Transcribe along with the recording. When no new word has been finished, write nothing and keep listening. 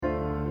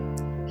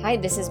Hi,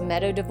 this is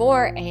Meadow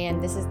DeVore,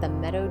 and this is the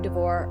Meadow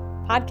DeVore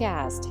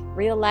podcast.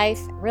 Real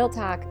life, real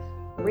talk,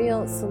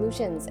 real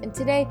solutions. And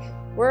today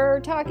we're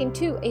talking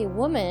to a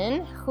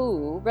woman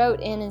who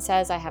wrote in and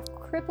says, I have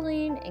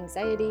crippling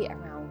anxiety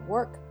around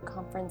work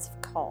conference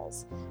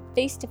calls,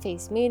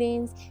 face-to-face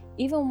meetings,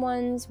 even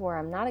ones where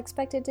I'm not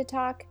expected to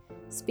talk,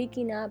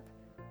 speaking up,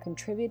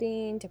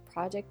 contributing to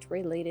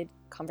project-related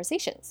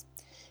conversations.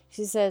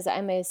 She says,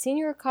 I'm a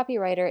senior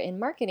copywriter in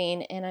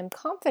marketing, and I'm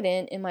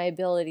confident in my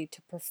ability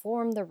to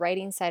perform the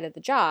writing side of the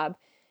job.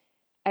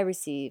 I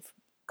receive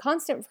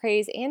constant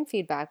praise and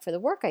feedback for the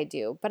work I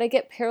do, but I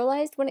get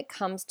paralyzed when it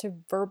comes to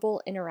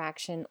verbal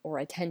interaction or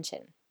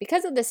attention.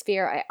 Because of this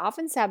fear, I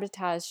often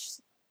sabotage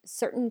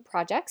certain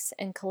projects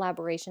and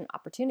collaboration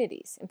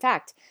opportunities. In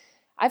fact,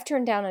 I've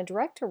turned down a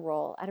director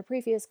role at a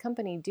previous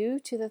company due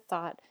to the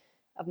thought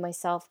of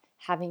myself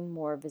having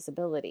more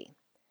visibility.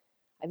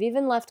 I've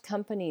even left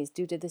companies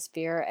due to this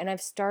fear, and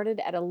I've started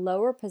at a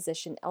lower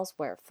position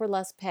elsewhere for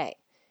less pay.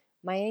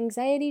 My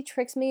anxiety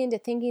tricks me into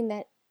thinking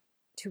that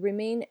to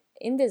remain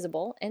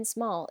invisible and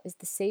small is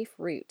the safe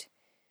route.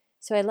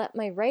 So I let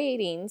my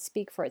writing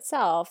speak for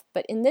itself,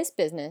 but in this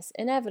business,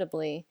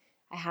 inevitably,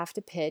 I have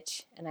to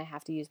pitch and I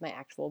have to use my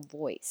actual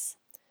voice.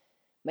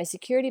 My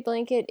security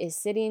blanket is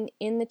sitting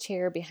in the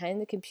chair behind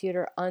the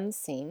computer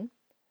unseen,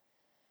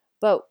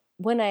 but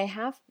when I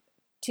have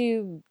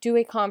to do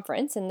a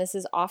conference, and this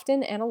is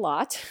often and a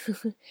lot,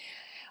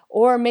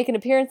 or make an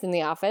appearance in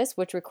the office,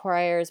 which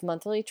requires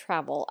monthly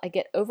travel, I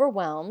get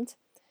overwhelmed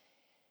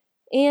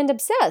and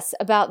obsess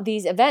about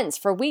these events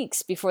for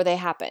weeks before they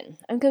happen.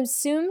 I'm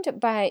consumed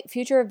by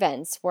future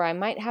events where I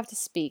might have to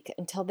speak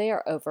until they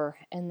are over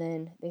and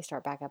then they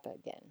start back up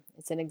again.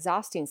 It's an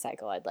exhausting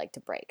cycle I'd like to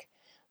break.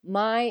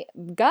 My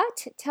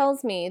gut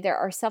tells me there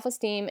are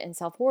self-esteem and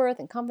self-worth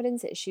and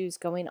confidence issues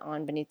going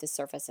on beneath the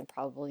surface and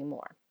probably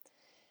more.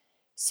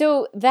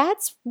 So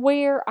that's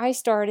where I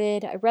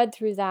started. I read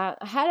through that.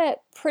 I had a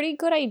pretty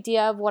good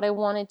idea of what I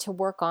wanted to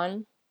work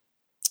on.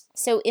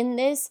 So in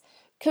this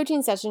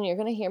coaching session, you're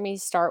going to hear me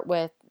start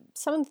with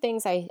some of the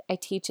things I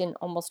teach in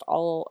almost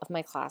all of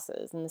my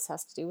classes. And this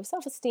has to do with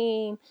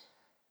self-esteem,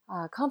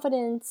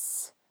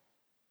 confidence,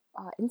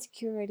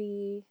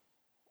 insecurity.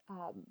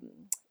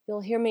 You'll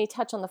hear me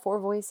touch on the 4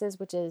 voices,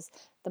 which is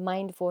the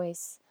mind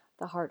voice,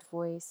 the heart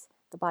voice,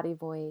 the body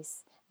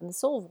voice, and the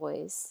soul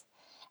voice.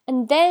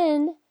 And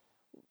then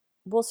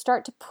we'll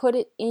start to put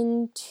it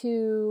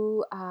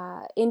into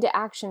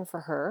action for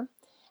her.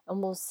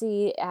 And we'll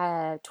see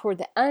toward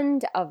the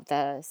end of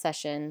the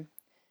session,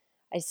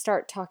 I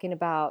start talking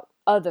about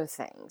other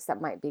things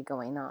that might be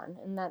going on.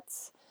 And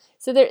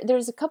so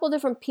there's a couple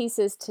different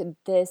pieces to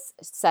this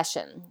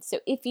session. So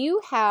if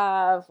you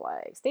have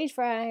like stage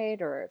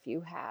fright, or if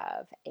you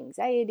have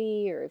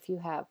anxiety, or if you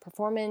have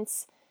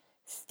performance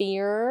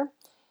fear,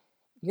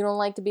 you don't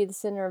like to be the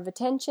center of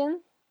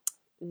attention,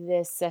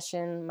 this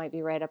session might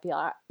be right up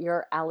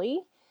your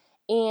alley.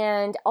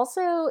 And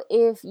also,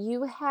 if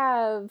you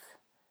have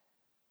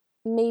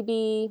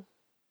maybe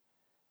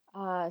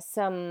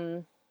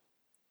some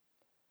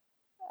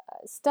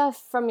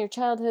stuff from your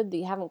childhood that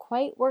you haven't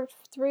quite worked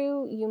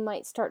through, you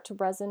might start to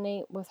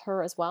resonate with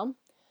her as well.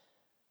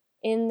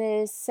 In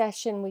this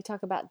session, we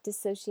talk about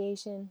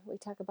dissociation, we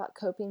talk about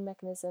coping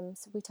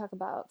mechanisms, we talk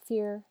about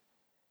fear,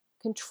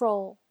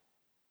 control,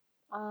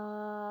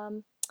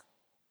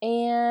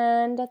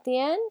 and at the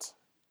end,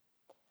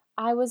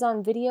 I was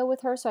on video with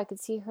her so I could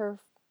see her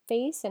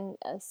face and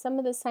some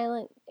of the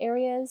silent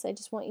areas. I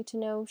just want you to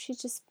know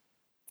she's just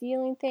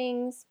feeling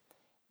things.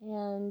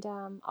 And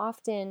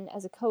often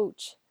as a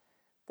coach,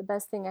 the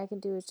best thing I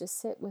can do is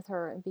just sit with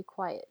her and be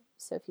quiet.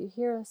 So if you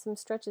hear some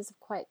stretches of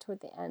quiet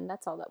toward the end,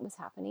 that's all that was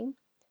happening.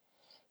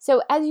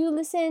 So as you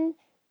listen,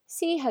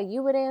 see how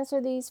you would answer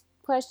these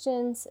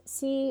questions,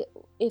 see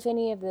if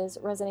any of this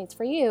resonates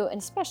for you,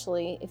 and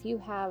especially if you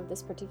have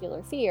this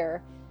particular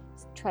fear,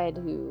 try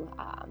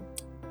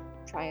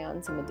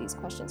on some of these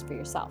questions for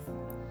yourself.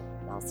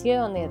 And I'll see you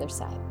on the other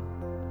side.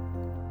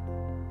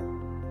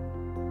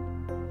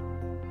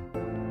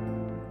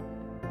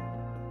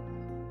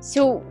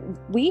 So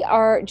we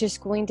are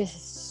just going to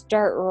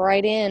start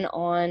right in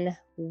on,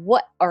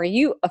 what are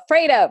you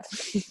afraid of?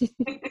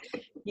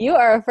 You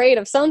are afraid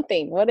of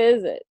something. What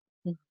is it?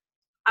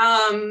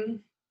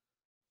 On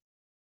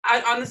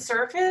the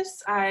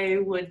surface, I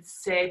would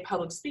say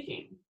public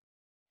speaking.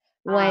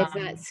 Why is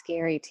that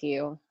scary to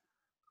you?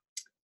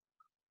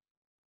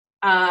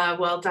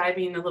 Well,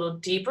 diving a little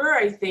deeper,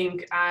 I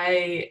think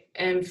I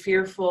am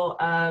fearful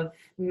of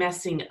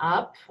messing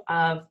up,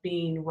 of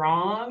being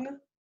wrong,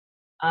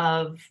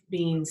 of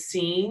being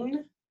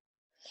seen.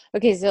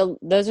 Okay, so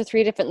those are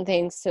 3 different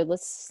things. So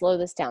let's slow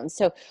this down.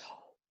 So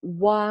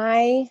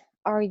why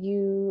are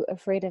you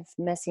afraid of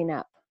messing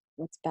up?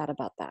 What's bad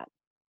about that?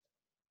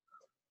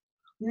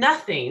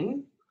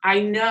 Nothing. I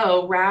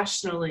know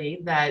rationally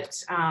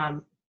that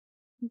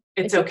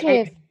it's okay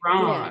if to be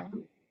wrong.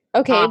 yeah.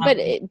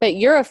 Okay, but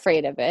you're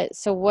afraid of it.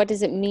 So what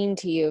does it mean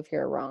to you if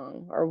you're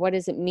wrong? Or what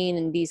does it mean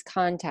in these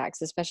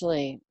contexts,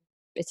 especially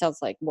it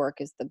sounds like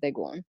work is the big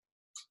one.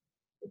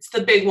 it's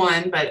the big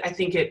one, but I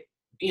think it,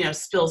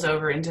 spills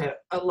over into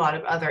a lot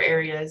of other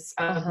areas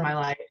of Uh-huh. my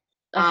life.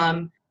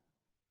 Uh-huh.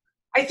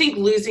 I think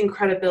losing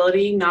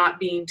credibility, not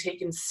being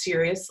taken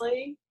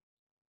seriously.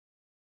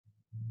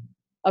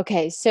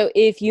 Okay, so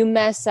if you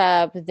mess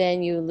up,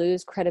 then you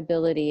lose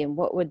credibility, and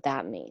what would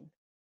that mean?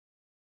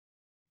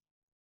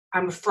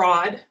 I'm a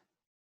fraud.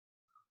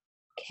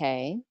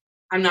 Okay.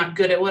 I'm not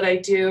good at what I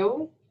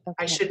do. I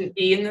Okay. shouldn't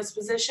be in this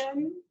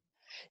position.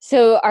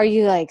 So are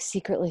you like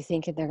secretly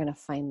thinking they're gonna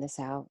find this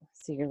out?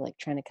 So you're like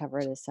trying to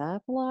cover this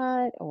up a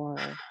lot, or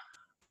is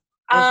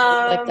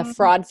it like the Um,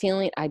 fraud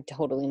feeling? I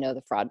totally know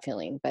the fraud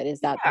feeling, but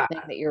is that the yeah,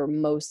 thing that you're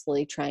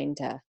mostly trying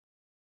to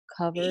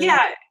cover?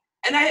 yeah.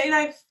 And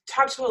I've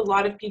talked to a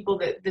lot of people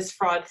that this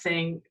fraud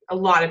thing, a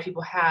lot of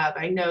people have.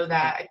 I know Okay.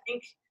 that. I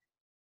think,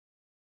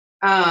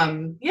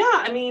 yeah,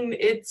 I mean,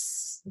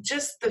 it's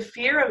just the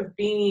fear of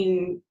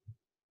being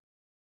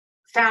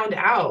found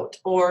out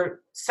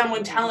or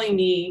someone Yeah. telling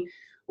me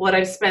what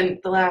I've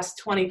spent the last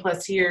 20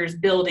 plus years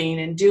building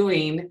and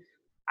doing,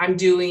 I'm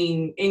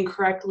doing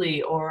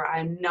incorrectly, or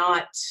I'm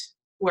not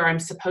where I'm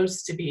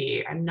supposed to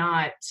be. I'm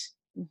not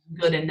Mhm.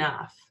 good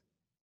enough.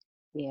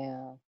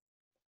 Yeah.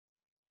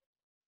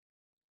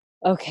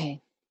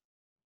 Okay.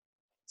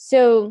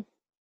 So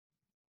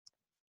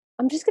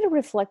I'm just going to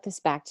reflect this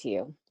back to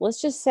you.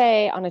 Let's just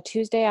say on a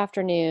Tuesday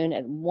afternoon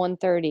at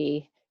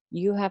 1:30,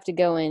 you have to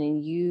go in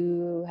and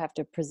you have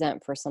to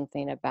present for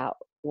something about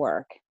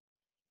work.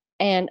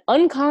 And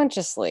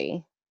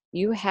unconsciously,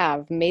 you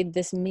have made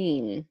this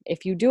mean.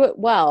 If you do it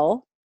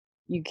well,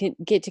 you can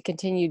get to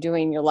continue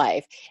doing your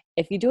life.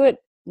 If you do it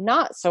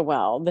not so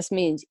well, this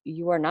means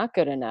you are not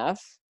good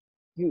enough.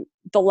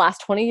 The last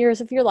 20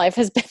 years of your life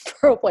has been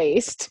for a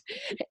waste,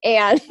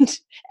 and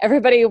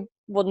everybody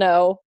will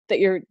know that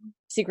you're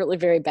secretly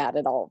very bad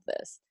at all of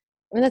this.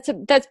 I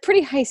mean, that's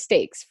pretty high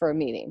stakes for a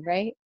meeting,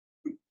 right?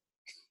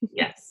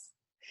 Yes.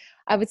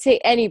 I would say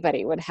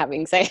anybody would have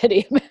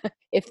anxiety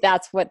if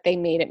that's what they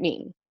made it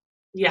mean.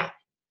 Yeah.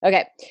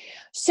 Okay.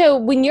 So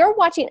when you're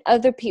watching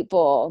other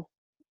people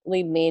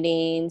lead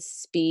meetings,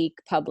 speak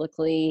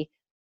publicly,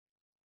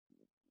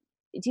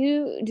 do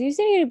you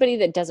see anybody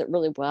that does it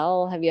really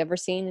well? Have you ever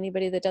seen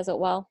anybody that does it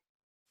well?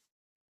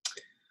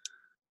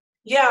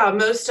 Yeah.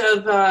 Most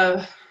of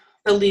the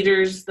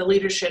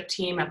leadership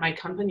team at my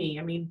company,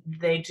 I mean,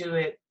 they do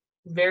it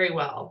very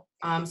well.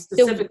 So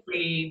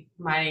Specifically,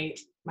 my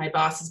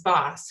boss's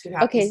boss, who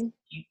happens to okay,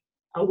 be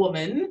a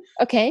woman.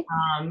 okay.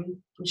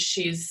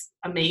 She's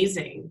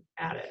amazing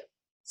at it.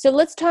 So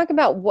let's talk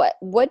about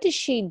what does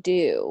she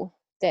do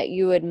that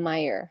you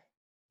admire?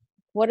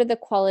 What are the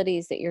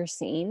qualities that you're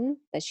seeing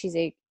that she's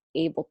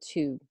able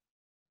to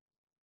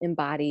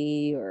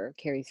embody or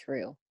carry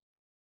through?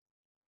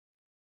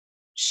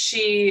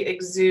 She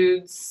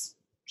exudes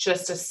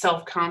just a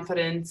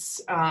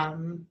self-confidence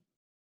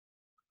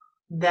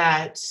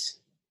that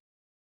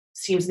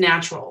seems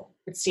natural.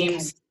 Okay.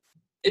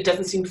 It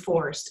doesn't seem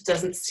forced.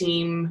 It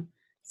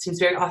seems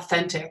very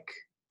authentic.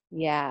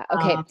 Yeah. Um,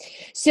 Okay.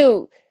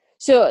 So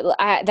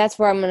that's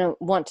where I'm going to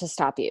want to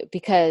stop you,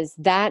 because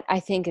that I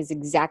think is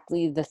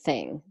exactly the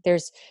thing.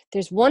 There's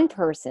one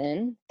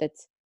person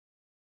that's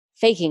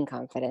faking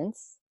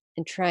confidence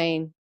and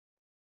trying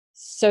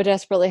so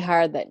desperately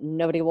hard that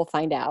nobody will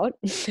find out.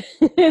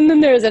 And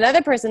then there's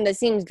another person that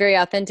seems very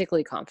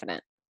authentically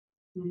confident.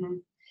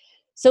 mhm.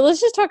 So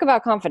let's just talk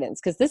about confidence,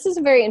 because this is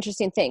a very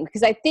interesting thing,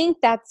 because I think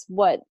that's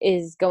what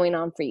is going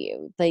on for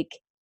you. Like,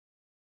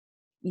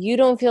 you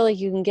don't feel like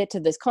you can get to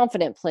this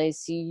confident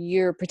place.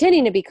 You're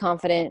pretending to be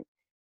confident,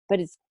 but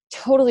it's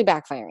totally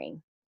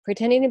backfiring.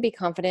 Pretending to be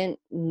confident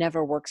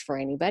never works for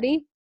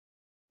anybody,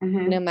 no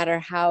Mhm. matter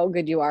how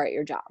good you are at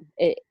your job.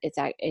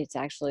 It's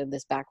actually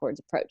this backwards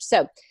approach.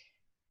 So,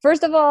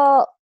 first of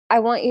all, I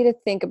want you to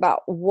think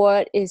about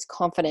what is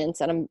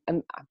confidence, and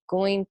I'm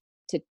going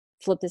to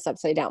flip this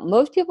upside down.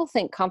 Most people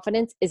think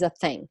confidence is a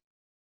thing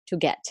to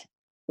get,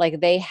 like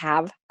they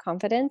have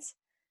confidence.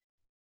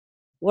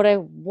 What I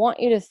want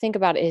you to think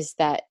about is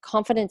that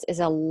confidence is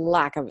a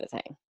lack of a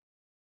thing.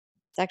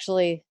 It's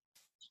actually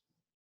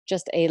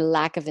just a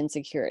lack of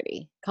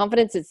insecurity.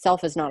 Confidence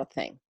itself is not a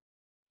thing.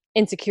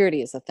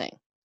 Insecurity is a thing.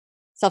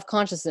 Self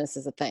consciousness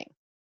is a thing.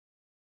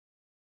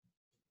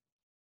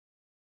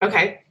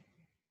 Okay.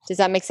 Does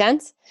that make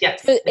sense?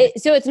 Yes.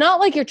 So it's not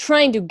like you're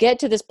trying to get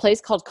to this place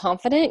called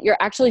confident. You're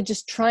actually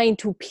just trying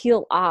to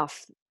peel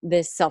off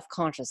this self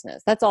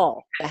consciousness. That's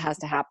all that has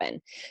to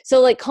happen. So,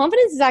 like,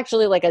 confidence is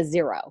actually like a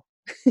zero.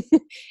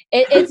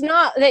 It's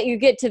not that you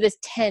get to this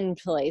 10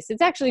 place,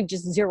 it's actually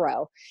just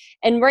zero.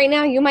 And right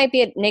now, you might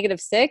be at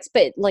 -6,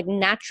 but like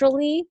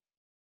naturally,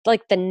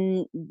 like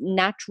the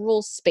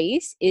natural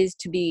space is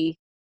to be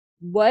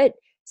what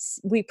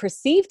we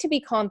perceive to be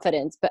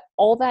confidence, but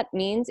all that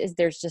means is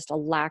there's just a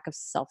lack of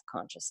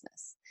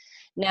self-consciousness.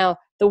 Now,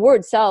 the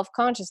word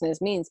self-consciousness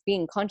means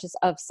being conscious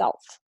of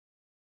self,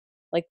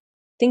 like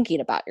thinking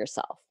about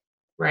yourself.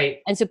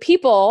 Right. And so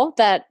people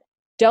that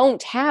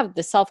don't have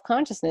the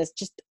self-consciousness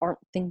just aren't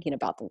thinking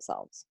about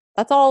themselves.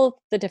 That's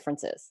all the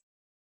difference is.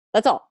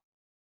 That's all.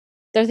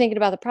 They're thinking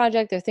about the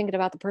project. They're thinking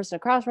about the person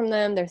across from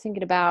them. They're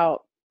thinking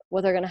about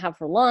what they're going to have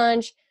for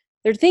lunch.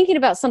 They're thinking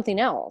about something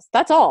else.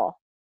 That's all.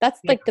 That's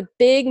Yeah. like the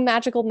big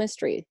magical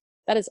mystery.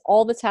 That is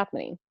all that's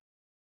happening.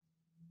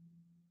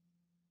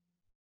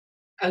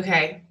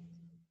 Okay.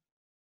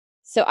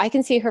 So I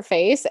can see her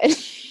face, and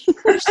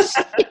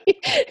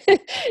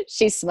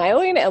she's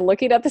smiling and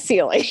looking at the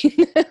ceiling.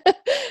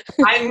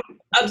 I'm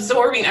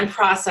absorbing, I'm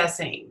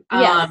processing.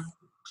 Yes.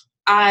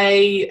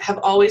 I have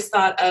always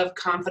thought of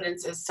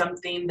confidence as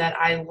something that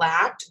I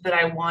lacked, that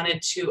I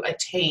wanted to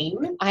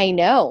attain. I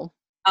know.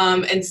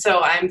 And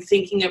so I'm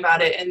thinking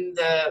about it in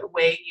the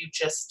way you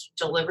just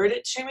delivered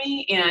it to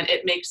me, and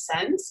it makes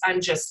sense.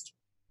 I'm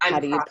How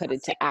do you processing. put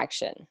it to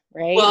action,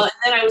 right? Well, and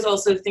then I was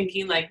also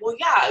thinking like, well,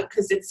 yeah,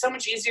 because it's so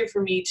much easier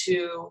for me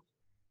to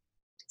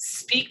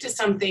speak to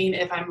something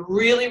if I'm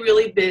really,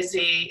 really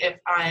busy, if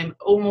I'm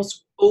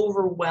almost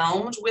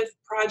overwhelmed with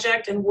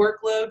project and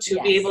workload to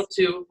be Yes. able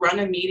to run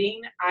a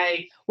meeting.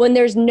 When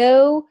there's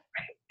no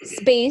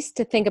space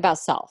to think about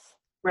self,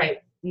 Right.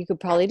 you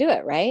could probably do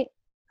it, right?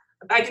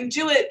 I can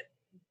do it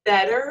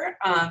better.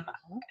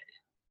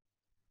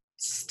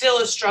 Still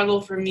a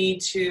struggle for me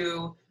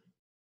to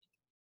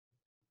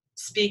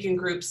speak in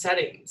group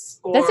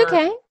settings. That's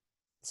okay.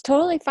 It's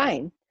totally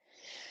fine.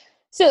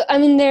 So, I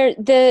mean,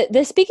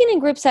 the speaking in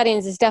group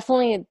settings is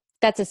definitely,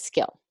 that's a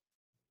skill.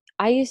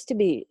 I used to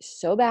be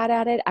so bad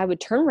at it. I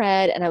would turn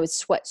red and I would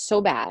sweat so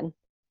bad.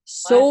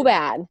 So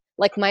bad.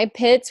 Like my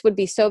pits would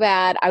be so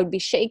bad. I would be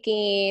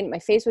shaking. My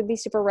face would be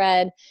super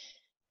red.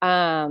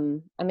 I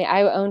mean,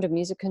 I owned a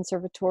music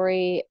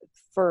conservatory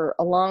for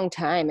a long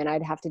time, and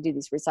I'd have to do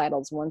these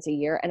recitals once a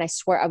year. And I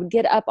swear I would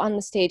get up on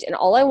the stage and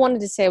all I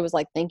wanted to say was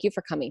like, thank you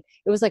for coming.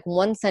 It was like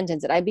one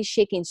sentence, and I'd be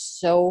shaking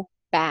so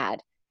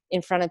bad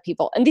in front of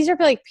people. And these are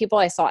like people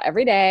I saw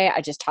every day. I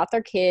just taught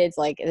their kids.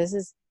 Like, this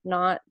is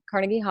not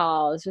Carnegie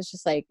Hall. This was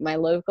just like my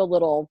local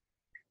little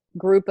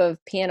group of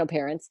piano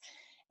parents.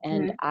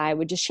 And I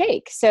would just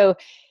shake. So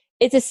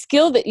it's a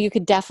skill that you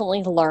could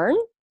definitely learn.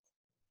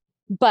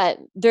 But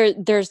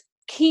there's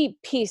key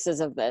pieces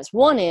of this.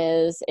 One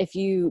is if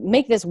you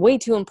make this way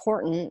too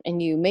important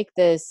and you make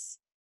this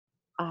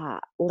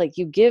like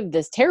you give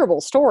this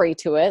terrible story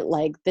to it,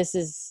 like this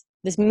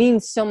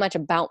means so much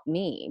about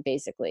me,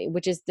 basically,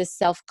 which is this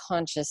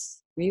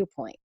self-conscious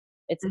viewpoint.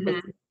 It's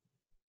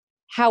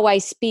how I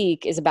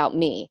speak is about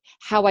me.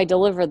 How I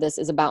deliver this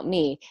is about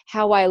me.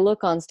 How I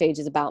look on stage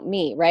is about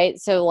me, right?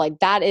 So like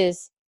that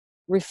is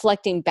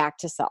reflecting back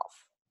to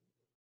self.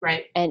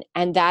 Right.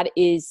 And that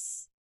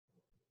is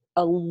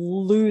a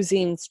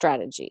losing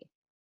strategy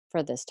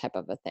for this type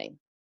of a thing.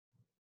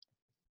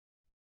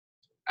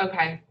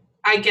 Okay.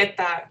 I get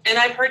that. And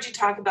I've heard you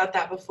talk about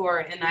that before,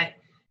 and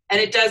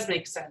it does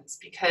make sense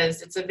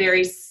because it's a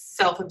very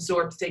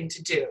self-absorbed thing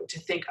to do, to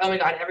think, oh my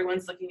God,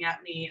 everyone's looking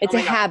at me. It's a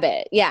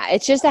habit. Yeah.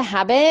 It's just a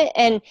habit.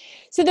 And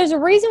so there's a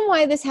reason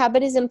why this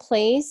habit is in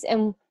place.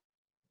 And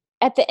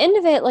at the end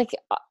of it, like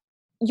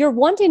you're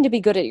wanting to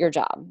be good at your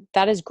job.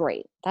 That is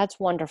great. That's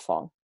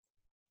wonderful.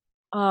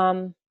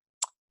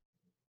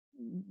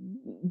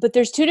 But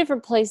there's two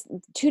different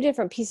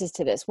pieces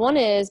to this. One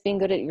is being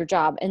good at your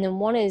job, and then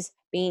one is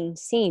being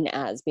seen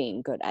as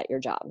being good at your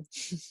job.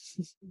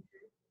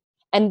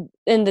 and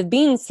the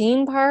being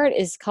seen part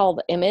is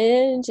called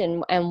image,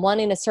 and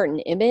wanting a certain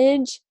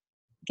image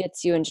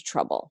gets you into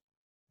trouble.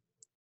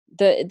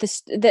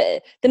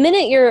 The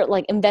minute you're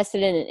like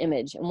invested in an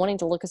image and wanting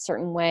to look a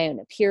certain way and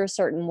appear a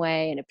certain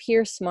way and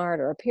appear smart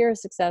or appear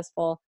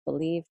successful,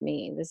 believe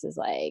me, this is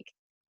like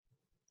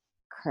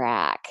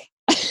crack.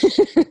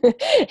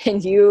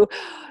 And you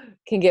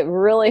can get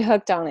really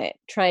hooked on it,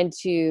 trying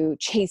to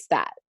chase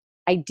that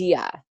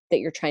idea that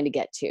you're trying to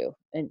get to.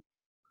 And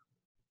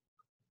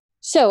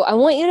so I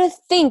want you to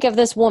think of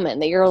this woman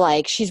that you're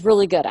like, she's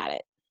really good at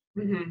it.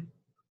 Mm-hmm.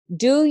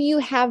 Do you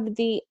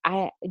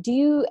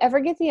ever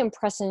get the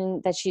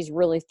impression that she's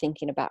really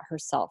thinking about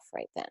herself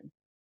right then?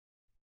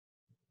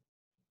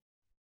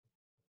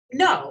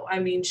 No, I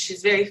mean,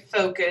 she's very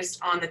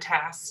focused on the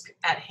task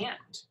at hand.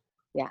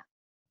 Yeah.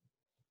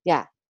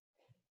 Yeah.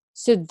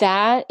 So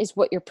that is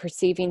what you're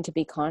perceiving to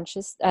be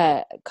confidence.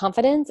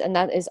 And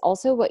that is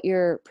also what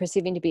you're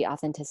perceiving to be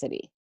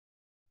authenticity,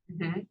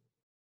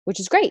 which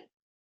is great.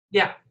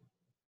 Yeah.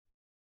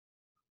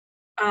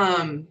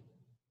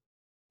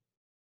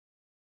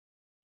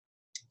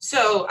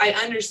 So I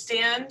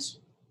understand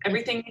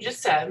everything you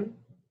just said.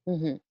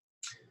 Mm-hmm.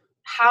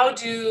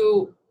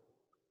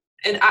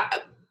 And I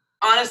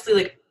honestly,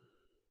 like,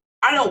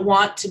 I don't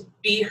want to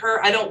be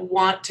her. I don't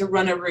want to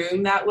run a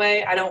room that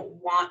way. I don't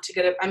want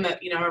to I'm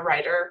a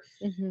writer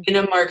in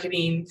a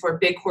marketing for a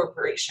big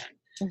corporation,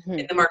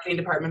 in the marketing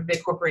department of a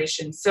big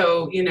corporation.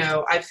 So,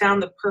 I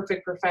found the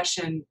perfect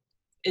profession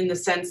in the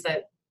sense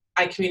that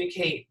I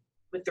communicate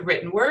with the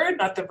written word,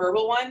 not the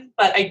verbal one,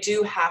 but I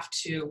do have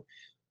to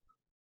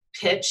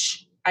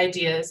pitch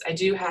ideas. I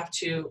do have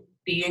to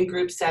be in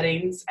group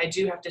settings. I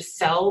do have to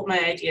sell my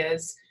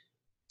ideas.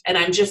 And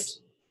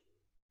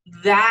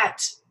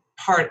that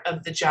part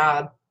of the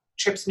job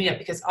trips me up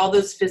because all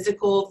those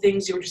physical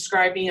things you were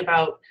describing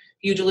about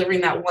you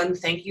delivering that one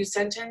thank you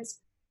sentence.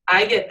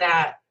 I get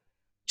that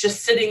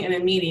just sitting in a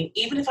meeting,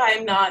 even if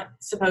I'm not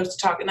supposed to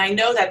talk. And I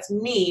know that's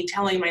me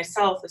telling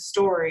myself a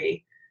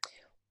story.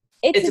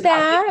 It's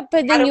that,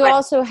 but then you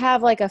also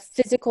have like a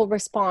physical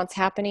response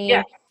happening.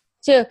 Yeah.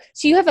 So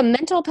you have a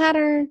mental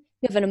pattern,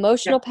 you have an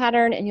emotional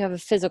pattern, and you have a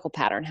physical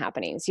pattern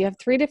happening. So you have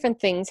 3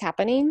 different things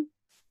happening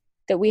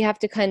that we have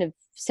to kind of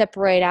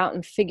separate out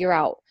and figure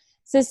out.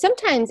 So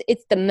sometimes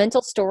it's the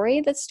mental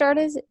story that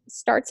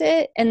starts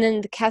it, and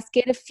then the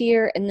cascade of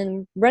fear, and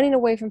then running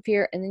away from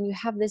fear, and then you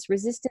have this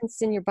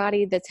resistance in your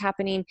body that's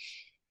happening.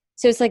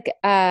 So it's like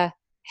a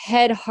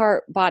head,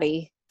 heart,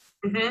 body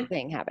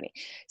thing happening.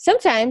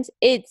 Sometimes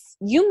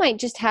you might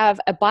just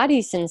have a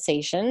body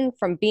sensation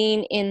from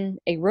being in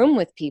a room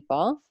with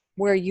people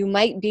where you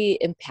might be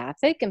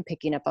empathic and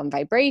picking up on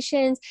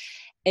vibrations,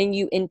 and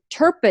you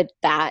interpret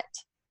that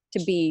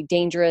to be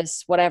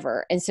dangerous,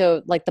 whatever. And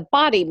so like the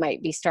body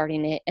might be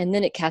starting it, and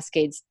then it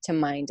cascades to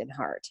mind and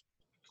heart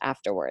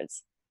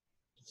afterwards.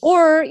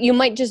 Or you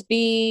might just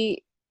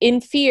be in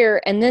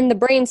fear, and then the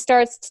brain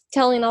starts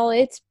telling all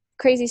its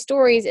crazy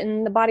stories,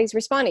 and the body's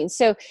responding.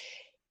 So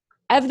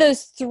of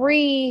those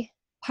 3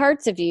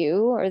 parts of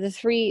you, or the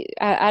 3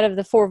 out of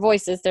the 4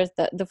 voices, there's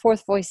the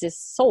 4th voice is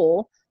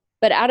soul.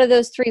 But out of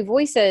those 3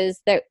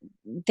 voices, that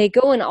they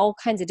go in all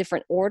kinds of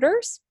different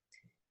orders.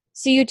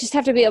 So you just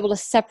have to be able to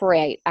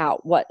separate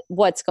out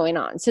what's going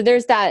on. So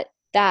there's that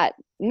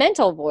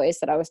mental voice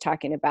that I was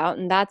talking about,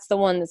 and that's the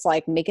one that's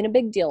like making a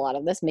big deal out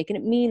of this, making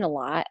it mean a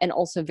lot, and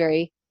also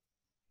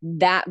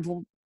that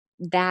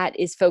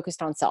is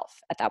focused on self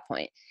at that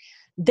point.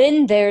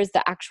 Then there's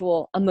the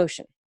actual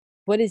emotion.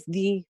 What is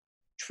the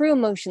true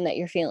emotion that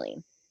you're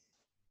feeling?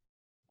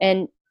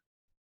 And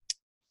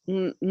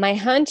my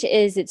hunch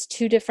is it's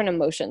 2 different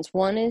emotions.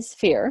 One is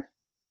fear,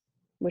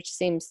 which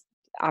seems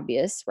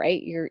obvious,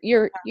 right?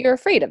 You're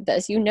afraid of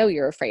this. You know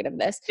you're afraid of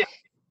this. Yeah.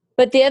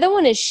 But the other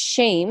one is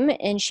shame,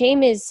 and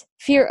shame is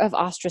fear of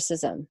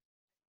ostracism,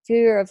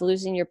 fear of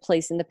losing your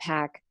place in the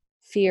pack,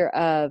 fear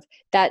of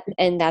that,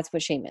 and that's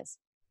what shame is.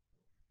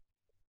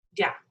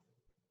 Yeah,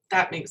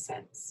 that makes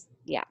sense.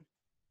 Yeah.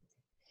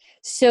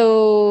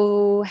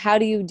 So how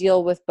do you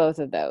deal with both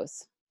of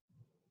those?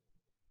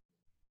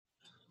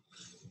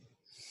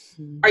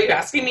 Are you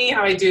asking me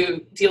how I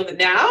deal with it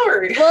now,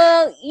 or?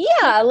 Well,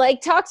 yeah,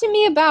 like talk to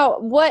me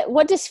about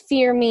what does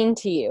fear mean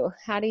to you?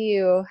 How do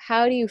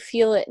you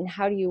feel it, and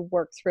how do you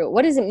work through it?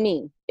 What does it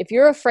mean? If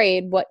you're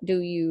afraid, how do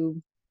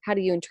you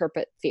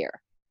interpret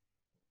fear?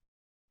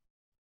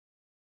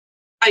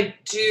 I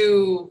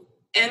do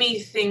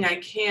anything I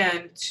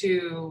can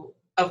to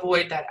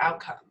avoid that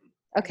outcome.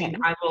 Okay. I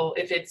mean, I will,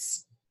 if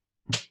it's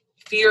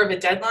fear of a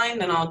deadline,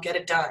 then I'll get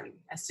it done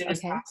as soon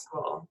as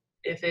possible.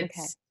 If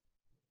it's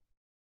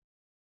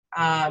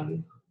I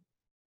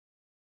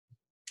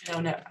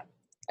don't know.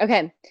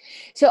 Okay.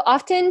 So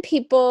often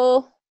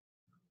people,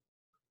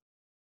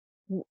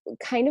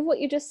 kind of what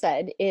you just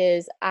said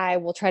is, I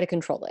will try to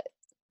control it.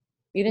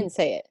 You didn't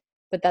say it,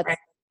 but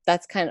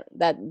that's kind of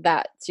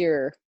that's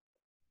your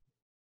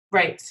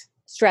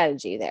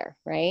strategy there,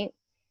 right?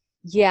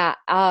 Yeah.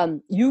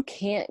 You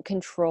can't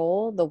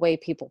control the way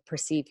people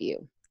perceive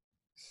you.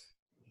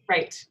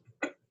 Right.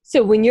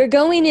 So when you're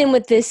going in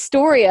with this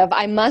story of,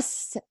 I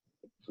must,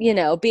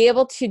 be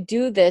able to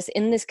do this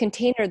in this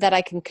container that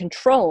I can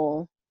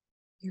control,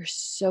 you're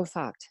so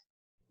fucked.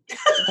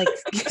 Like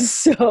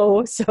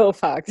so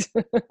fucked.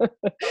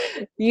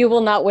 You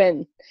will not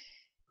win.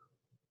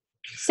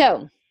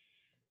 So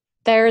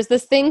there's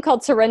this thing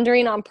called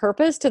surrendering on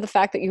purpose to the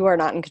fact that you are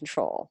not in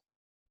control.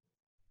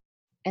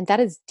 And that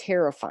is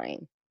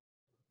terrifying.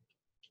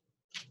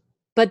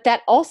 But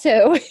that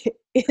also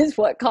is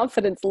what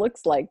confidence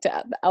looks like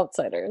to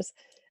outsiders.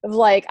 Of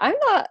like,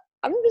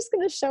 I'm just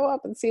going to show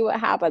up and see what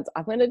happens.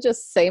 I'm going to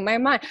just say my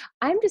mind.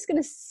 I'm just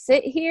going to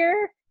sit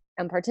here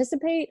and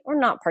participate or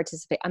not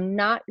participate. I'm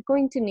not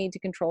going to need to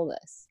control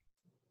this.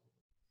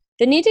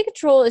 The need to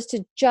control is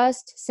to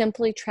just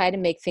simply try to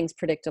make things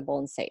predictable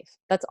and safe.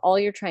 That's all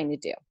you're trying to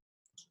do.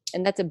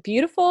 And that's a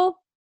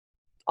beautiful,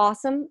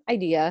 awesome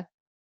idea,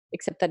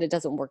 except that it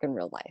doesn't work in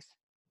real life.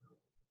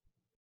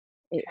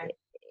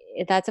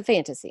 That's a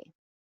fantasy.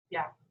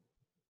 Yeah.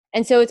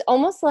 And so it's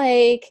almost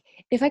like,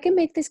 if I can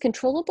make this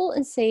controllable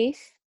and safe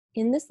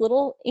in this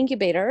little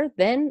incubator,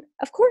 then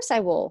of course I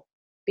will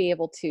be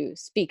able to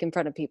speak in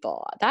front of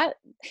people.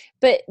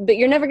 But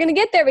you're never going to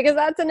get there, because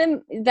that's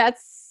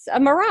a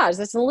mirage.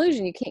 That's an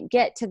illusion. You can't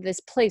get to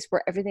this place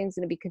where everything's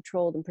going to be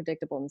controlled and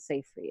predictable and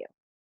safe for you.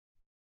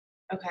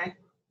 Okay.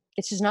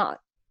 It's just not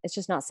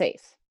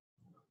safe.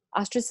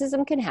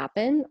 Ostracism can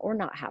happen or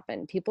not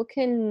happen. People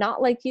can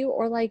not like you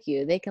or like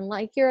you. They can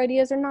like your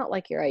ideas or not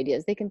like your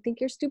ideas. They can think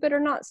you're stupid or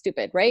not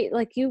stupid, right?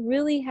 Like, you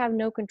really have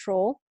no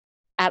control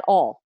at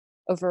all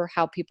over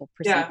how people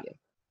perceive you.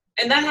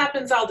 And that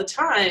happens all the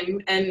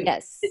time, and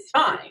yes. It's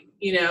fine.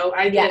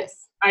 I get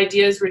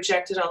ideas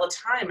rejected all the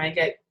time. I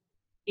get,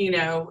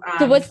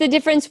 So what's the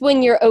difference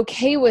when you're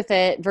okay with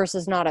it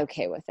versus not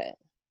okay with it?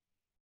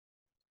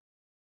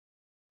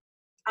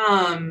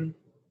 I'm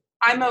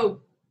okay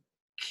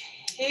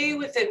okay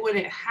with it when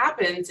it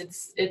happens.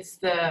 It's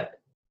the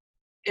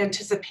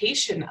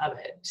anticipation of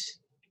it.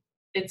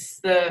 It's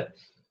the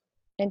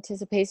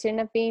anticipation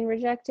of being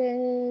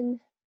rejected,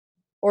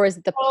 or is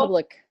it the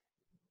public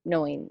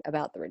knowing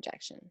about the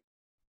rejection?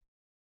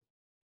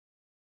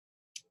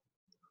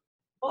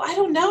 Well, I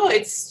don't know.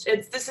 It's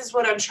this is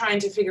what I'm trying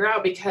to figure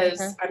out,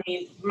 because I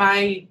mean,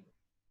 my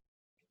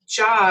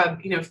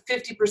job,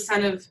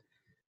 50% of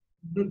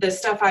the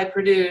stuff I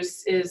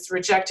produce is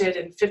rejected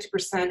and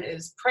 50%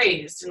 is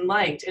praised and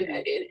liked,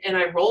 and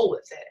I roll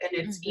with it, and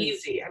it's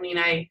easy. I mean,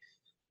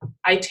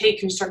 I take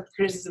constructive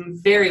criticism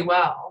very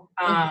well.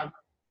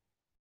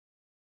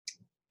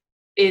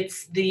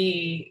 It's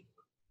the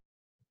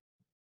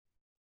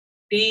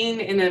being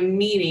in a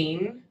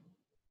meeting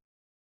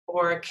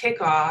or a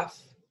kickoff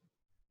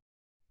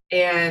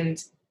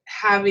and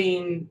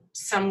having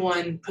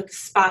someone put the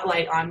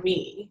spotlight on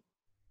me,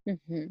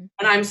 and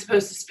I'm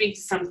supposed to speak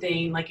to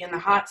something like in the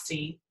hot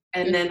seat,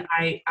 and then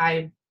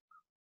I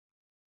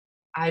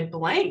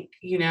blank.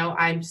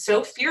 I'm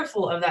so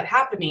fearful of that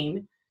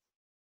happening.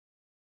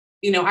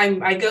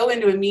 I go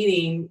into a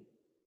meeting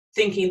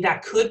thinking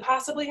that could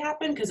possibly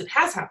happen, because it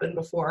has happened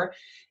before,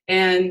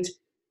 and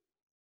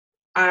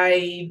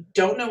I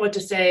don't know what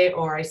to say,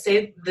 or I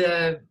say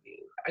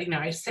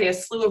I say a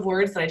slew of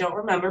words that I don't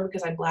remember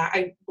because I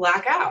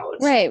black out.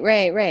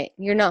 Right.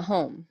 You're not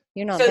home.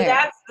 You're not so there.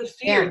 That's the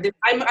fear. Yeah.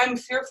 I'm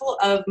fearful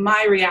of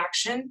my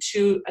reaction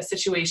to a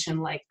situation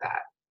like that.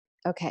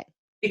 Okay.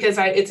 Because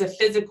it's a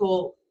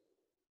physical,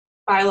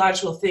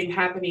 biological thing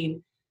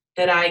happening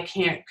that I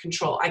can't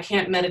control. I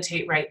can't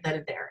meditate right then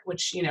and there,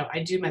 which,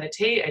 I do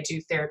meditate. I do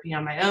therapy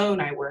on my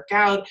own. I work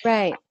out.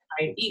 Right.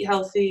 I eat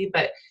healthy.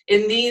 But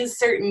in these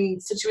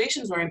certain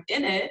situations where I'm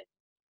in it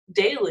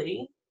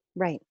daily.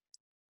 Right.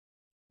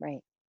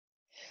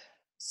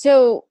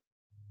 So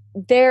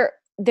there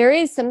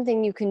is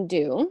something you can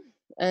do.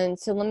 And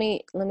so let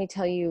me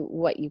tell you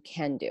what you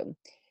can do.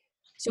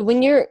 So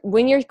when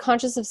you're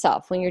conscious of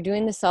self, when you're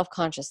doing the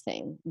self-conscious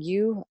thing,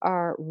 you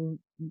are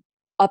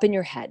up in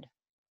your head.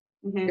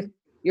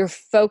 Your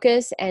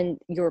focus and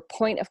your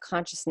point of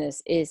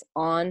consciousness is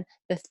on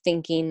the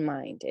thinking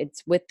mind.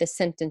 It's with the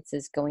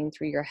sentences going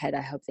through your head. I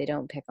hope they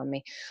don't pick on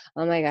me.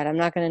 Oh my God, I'm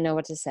not going to know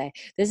what to say.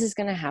 This is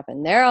going to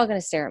happen. They're all going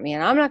to stare at me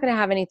and I'm not going to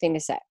have anything to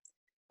say.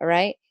 All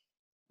right.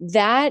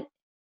 That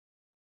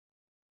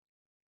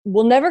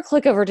will never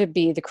click over to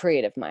be the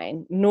creative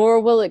mind,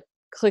 nor will it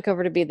click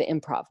over to be the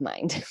improv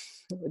mind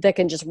that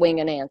can just wing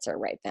an answer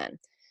right then.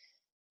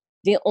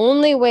 The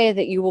only way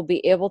that you will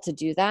be able to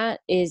do that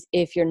is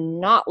if you're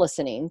not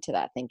listening to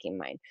that thinking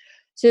mind.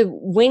 So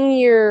when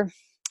you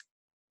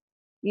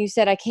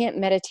said, I can't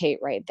meditate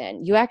right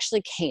then, you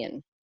actually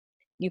can.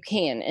 You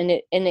can. And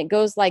it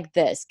goes like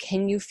this.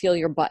 Can you feel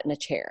your butt in a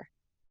chair?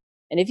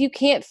 And if you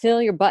can't feel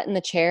your butt in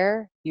the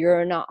chair,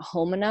 you're not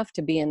home enough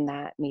to be in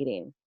that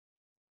meeting.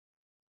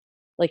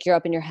 Like you're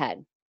up in your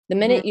head. The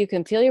minute you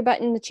can feel your butt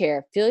in the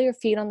chair, feel your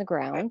feet on the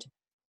ground,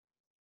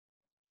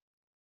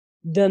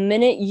 the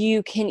minute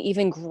you can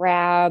even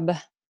grab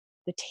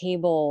the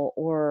table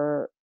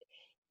or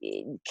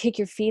kick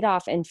your feet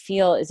off and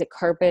feel, is it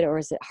carpet or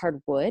is it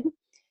hardwood?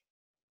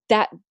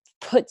 That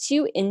puts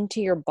you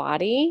into your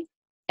body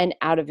and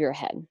out of your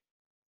head.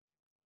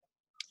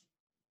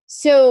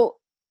 So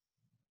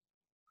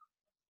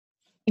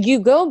you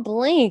go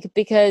blank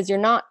because you're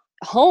not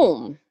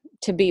home,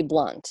 to be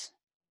blunt.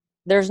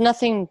 There's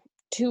nothing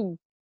to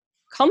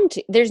come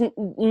to. There's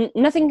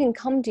nothing can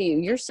come to you.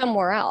 You're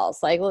somewhere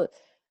else. Like,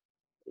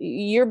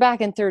 you're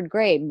back in third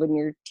grade when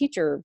your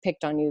teacher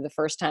picked on you the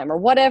first time or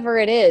whatever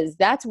it is.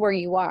 That's where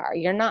you are.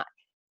 You're not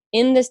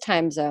in this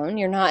time zone.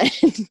 You're not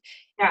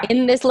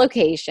in this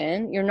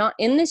location. You're not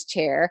in this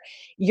chair.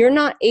 You're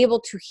not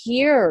able to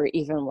hear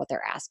even what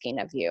they're asking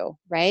of you,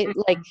 right?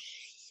 Like,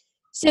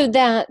 so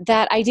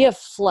that idea of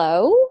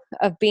flow,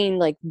 of being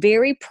like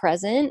very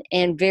present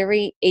and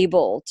very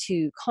able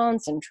to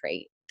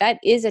concentrate, that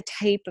is a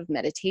type of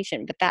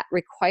meditation, but that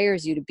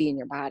requires you to be in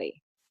your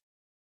body.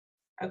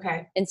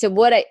 Okay. And so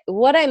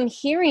what I'm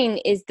hearing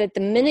is that the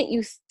minute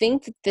you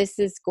think that this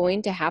is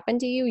going to happen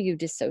to you, you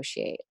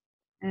dissociate.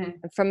 And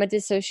from a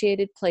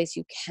dissociated place,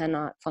 you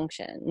cannot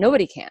function.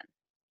 Nobody can.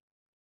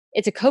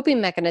 It's a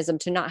coping mechanism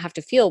to not have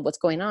to feel what's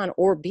going on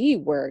or be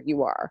where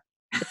you are.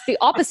 It's the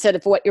opposite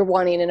of what you're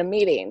wanting in a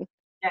meeting.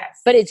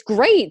 Yes. But it's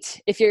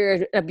great if you're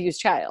an abused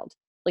child.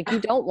 Like, you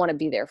don't want to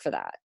be there for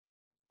that.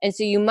 And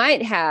so you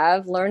might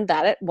have learned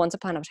that at once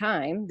upon a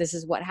time, this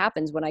is what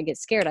happens when I get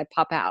scared. I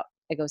pop out.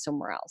 I go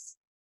somewhere else.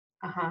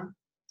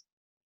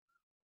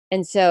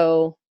 And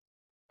so,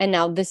 and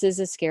now this is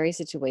a scary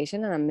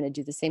situation, and I'm going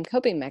to do the same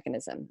coping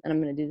mechanism, and I'm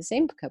going to do the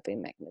same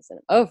coping mechanism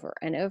over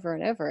and over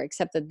and over,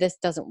 except that this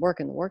doesn't work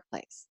in the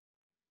workplace.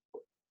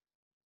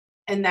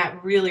 And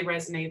that really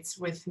resonates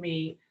with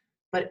me.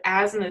 But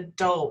as an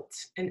adult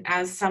and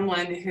as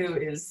someone who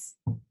is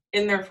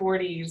in their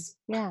 40s,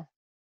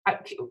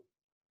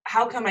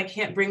 how come I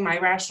can't bring my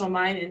rational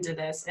mind into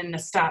this and to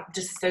stop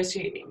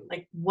disassociating?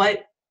 Like,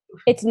 what?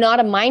 It's not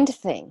a mind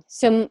thing.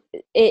 So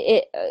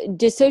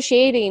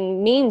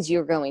dissociating means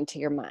you're going to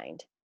your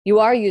mind. You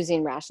are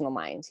using rational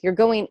mind. You're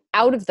going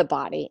out of the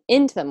body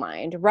into the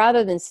mind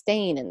rather than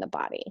staying in the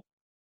body.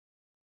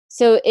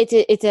 So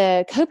it's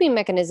a coping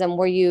mechanism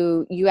where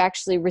you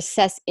actually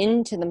recess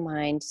into the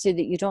mind so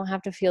that you don't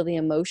have to feel the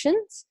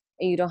emotions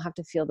and you don't have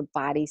to feel the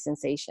body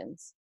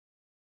sensations.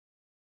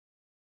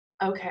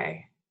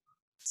 Okay.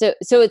 So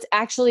it's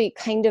actually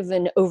kind of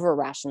an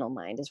over-rational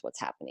mind is what's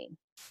happening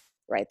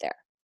right there,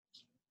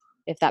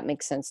 if that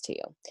makes sense to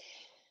you.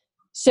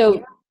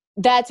 So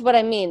that's what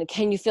I mean.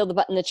 Can you feel the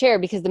butt in the chair?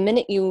 Because the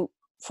minute you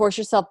force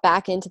yourself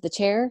back into the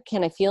chair,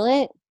 can I feel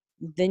it?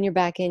 Then you're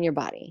back in your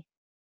body.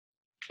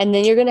 And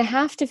then you're going to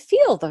have to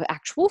feel the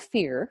actual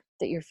fear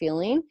that you're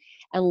feeling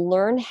and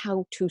learn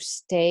how to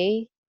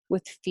stay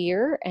with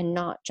fear and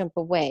not jump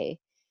away.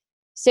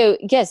 So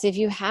yes, if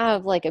you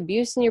have like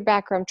abuse in your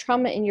background,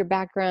 trauma in your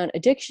background,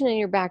 addiction in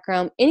your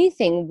background,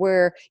 anything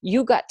where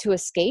you got to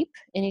escape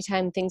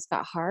anytime things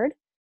got hard,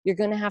 you're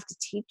going to have to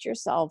teach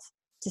yourself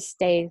to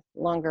stay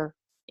longer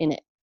in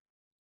it.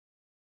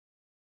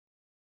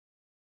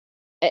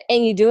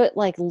 And you do it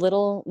like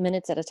little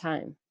minutes at a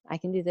time. I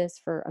can do this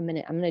for a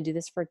minute. I'm going to do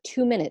this for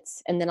 2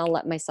 minutes, and then I'll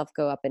let myself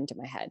go up into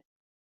my head.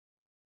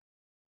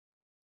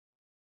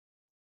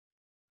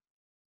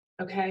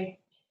 Okay.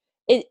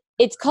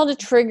 It's called a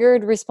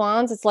triggered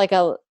response. It's like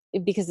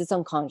because it's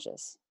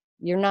unconscious.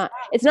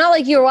 It's not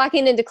like you're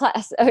walking into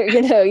class or,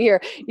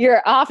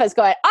 your office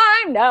going,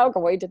 I'm now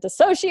going to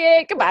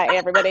dissociate. Goodbye,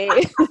 everybody.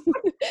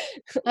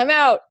 I'm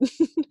out.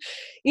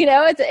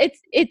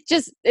 It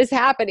just is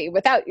happening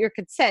without your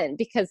consent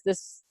because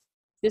this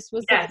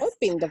was the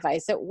coping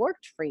device. It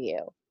worked for you.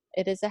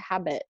 It is a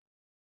habit.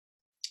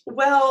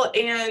 Well,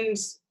 and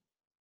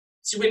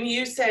when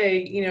you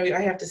say,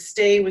 I have to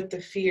stay with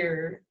the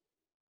fear,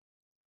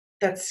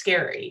 that's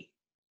scary.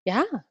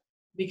 Yeah.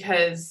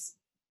 Because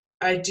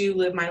I do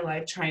live my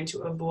life trying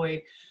to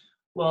avoid,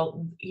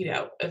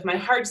 if my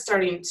heart's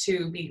starting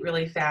to beat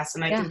really fast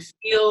and I can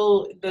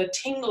feel the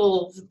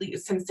tingle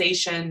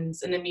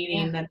sensations in a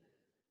meeting, then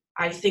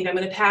I think I'm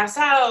going to pass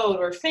out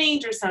or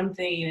faint or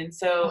something. And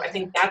so I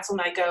think that's when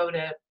I go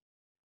to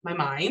my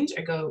mind.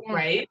 I go,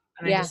 right?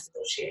 And I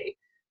dissociate.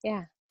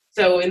 Yeah.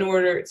 So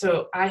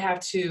I have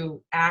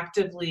to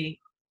actively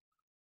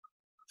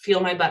feel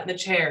my butt in the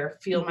chair,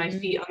 feel my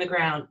feet on the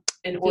ground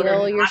in order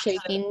feel your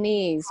shaking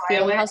knees,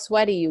 feel how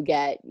sweaty you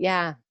get.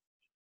 Yeah.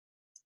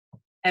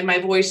 And my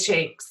voice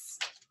shakes.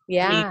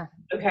 Yeah.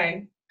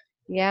 Okay.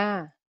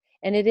 Yeah.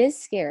 And it is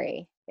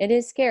scary. It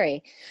is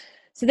scary.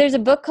 So there's a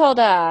book called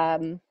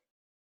The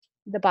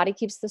Body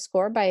Keeps the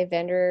Score by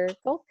Evander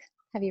Golk.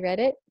 Have you read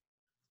it?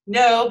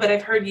 No, but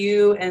I've heard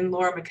you and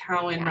Laura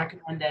McCowan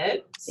recommend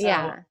it. So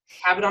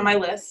have it on my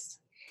list.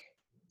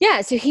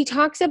 Yeah, so he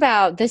talks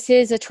about this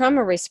is a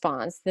trauma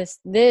response.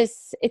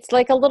 It's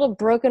like a little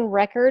broken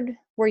record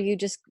where you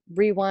just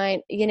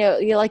rewind, you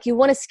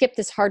want to skip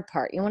this hard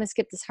part. You want to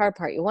skip this hard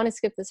part. You want to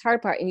skip this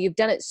hard part. And you've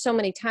done it so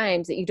many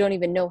times that you don't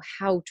even know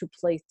how to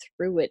play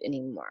through it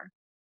anymore.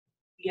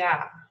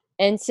 Yeah.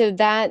 And so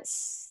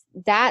that's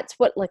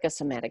what like a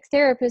somatic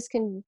therapist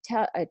can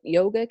tell,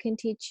 yoga can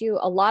teach you,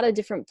 a lot of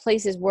different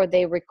places where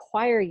they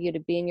require you to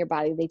be in your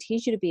body. They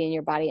teach you to be in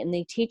your body and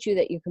they teach you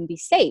that you can be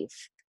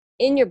safe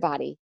in your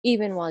body,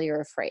 even while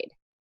you're afraid.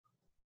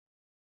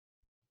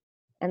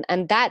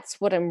 And that's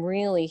what I'm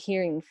really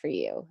hearing for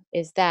you,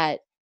 is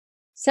that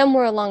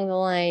somewhere along the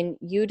line,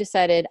 you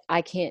decided,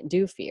 I can't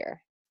do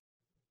fear.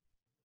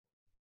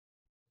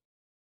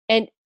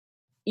 And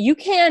you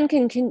can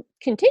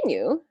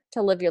continue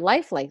to live your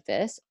life like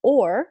this,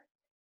 or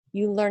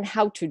you learn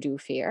how to do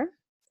fear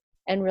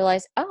and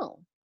realize, oh,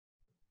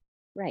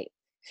 right.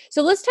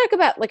 So let's talk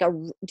about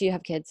do you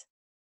have kids?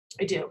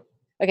 I do.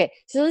 Okay,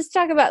 so let's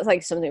talk about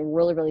like something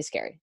really, really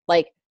scary.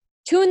 Like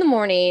 2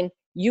 a.m,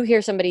 you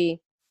hear somebody,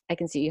 I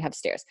can see you have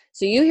stairs.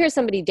 So you hear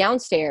somebody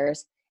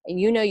downstairs and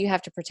you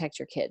have to protect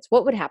your kids.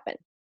 What would happen?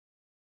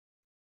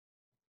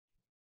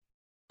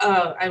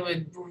 I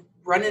would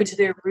run into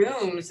their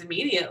rooms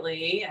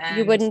immediately. And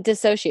you wouldn't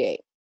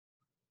dissociate.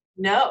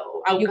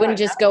 No. You wouldn't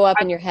just go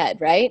up in your head,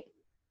 right?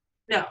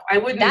 No, I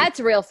wouldn't. That's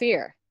real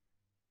fear.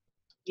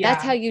 Yeah.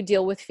 That's how you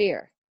deal with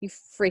fear. You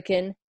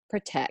freaking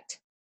protect.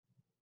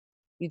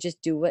 You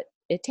just do what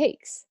it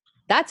takes.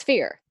 That's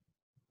fear.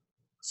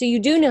 So you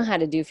do know how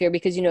to do fear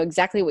because you know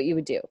exactly what you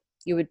would do.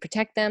 You would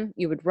protect them.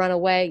 You would run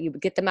away. You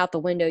would get them out the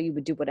window. You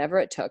would do whatever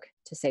it took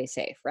to stay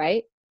safe,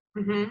 right?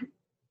 Mm-hmm.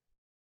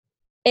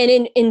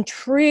 And in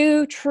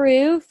true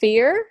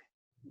fear,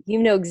 you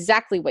know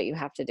exactly what you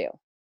have to do.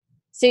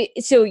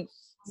 So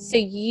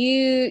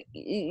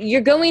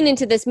you're going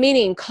into this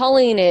meeting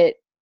calling it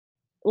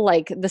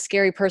like the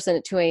scary person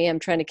at 2 a.m.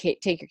 trying to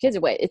take your kids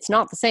away. It's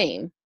not the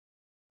same.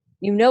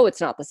 You know it's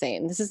not the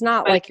same. This is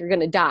not like you're going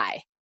to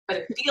die. But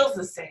it feels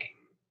the same.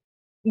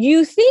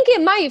 You think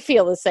it might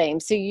feel the same.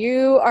 So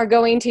you are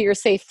going to your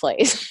safe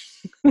place.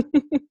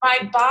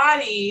 My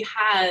body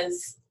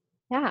has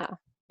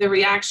the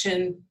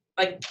reaction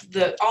like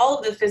all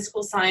of the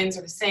physical signs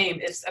are the same.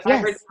 If I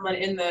heard someone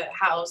in the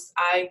house,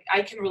 I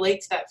can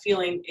relate to that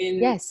feeling in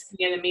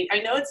the enemy. I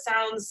know it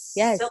sounds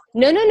silly.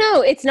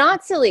 No, it's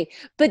not silly.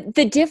 But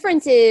the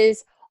difference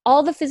is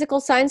all the physical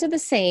signs are the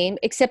same,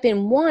 except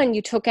in one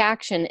you took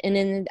action, and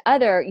in the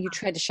other you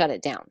tried to shut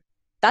it down.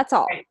 That's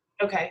all. Right.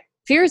 Okay.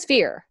 Fear is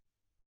fear.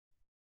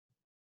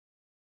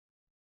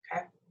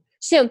 Okay.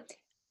 So,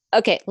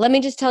 okay, let me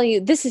just tell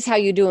you, this is how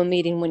you do a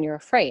meeting when you're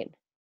afraid.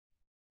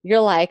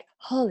 You're like,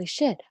 holy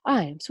shit,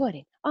 I am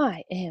sweating.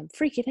 I am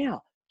freaking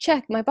out.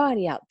 Check my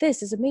body out.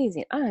 This is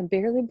amazing. I'm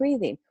barely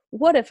breathing.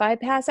 What if I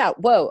pass out?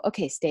 Whoa,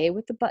 okay, stay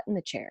with the butt in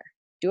the chair.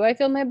 Do I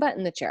feel my butt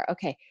in the chair?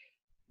 Okay,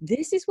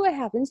 this is what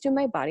happens to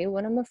my body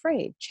when I'm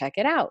afraid. Check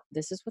it out.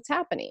 This is what's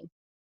happening.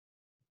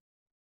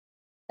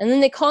 And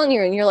then they call on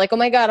you and you're like, oh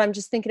my God, I'm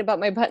just thinking about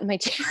my butt in my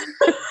chair.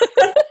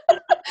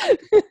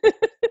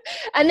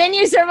 And then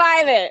you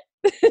survive it.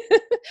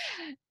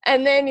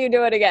 And then you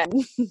do it again.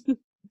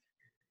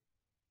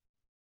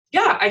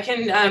 Yeah, I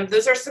can.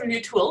 Those are some new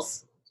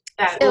tools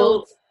that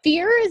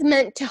fear is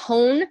meant to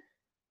hone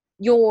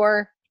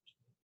your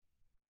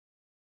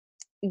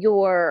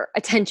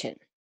attention,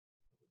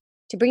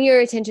 to bring your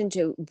attention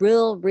to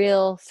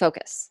real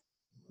focus.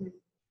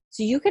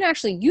 So you can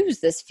actually use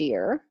this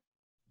fear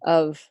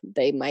of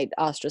they might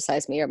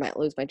ostracize me or might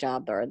lose my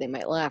job or they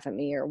might laugh at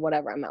me or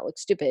whatever. I might look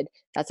stupid.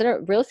 That's a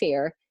real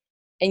fear.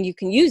 And you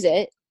can use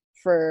it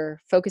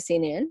for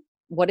focusing in.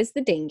 What is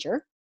the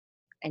danger?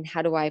 And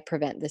how do I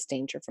prevent this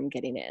danger from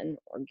getting in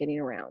or getting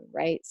around,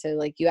 right? So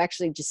like you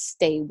actually just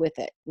stay with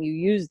it. You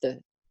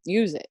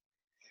use it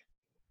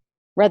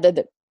rather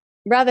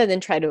than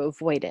try to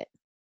avoid it.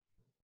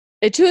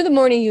 At 2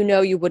 a.m,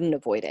 you wouldn't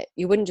avoid it.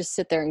 You wouldn't just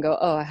sit there and go,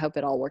 oh, I hope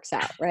it all works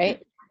out,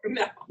 right?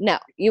 No,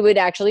 you would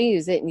actually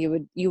use it, and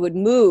you would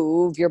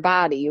move your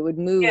body. You would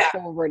move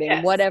forward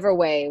in whatever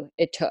way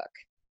it took.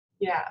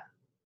 Yeah.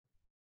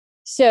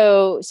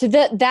 So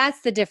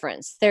that's the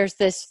difference. There's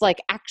this like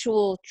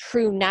actual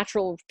true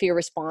natural fear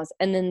response,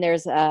 and then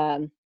there's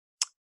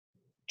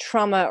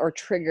trauma or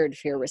triggered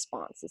fear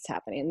response that's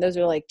happening. And those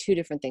are like two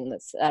different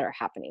things that are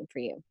happening for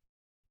you.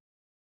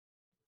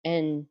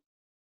 And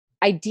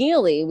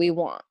ideally, we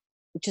want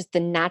just the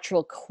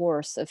natural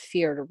course of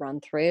fear to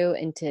run through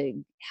and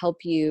to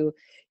help you.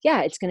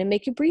 Yeah, it's going to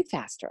make you breathe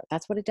faster.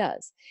 That's what it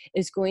does.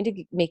 It's going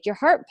to make your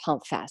heart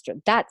pump faster.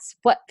 That's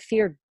what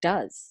fear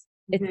does.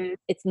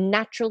 It's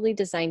naturally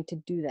designed to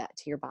do that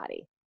to your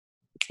body.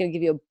 It's going to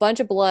give you a bunch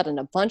of blood and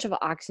a bunch of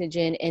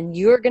oxygen, and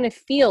you're going to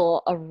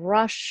feel a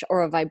rush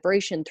or a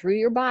vibration through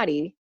your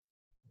body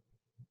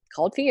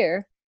called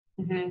fear.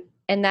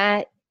 And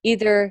that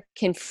either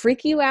can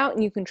freak you out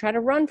and you can try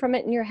to run from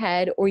it in your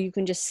head, or you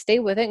can just stay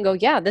with it and go,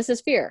 yeah, this is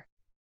fear.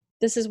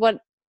 This is what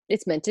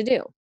it's meant to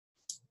do.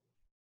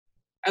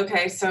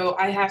 Okay, so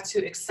I have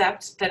to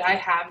accept that I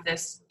have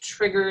this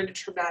triggered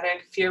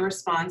traumatic fear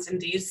response in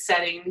these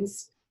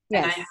settings.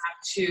 Yes. And I have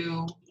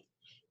to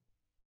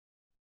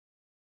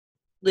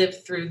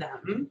live through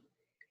them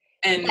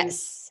and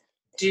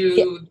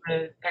do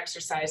the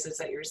exercises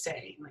that you're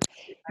saying.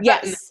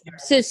 Yes.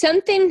 So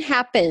something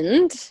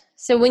happened.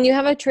 So when you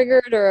have a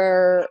triggered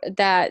or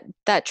that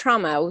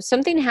trauma,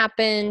 something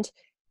happened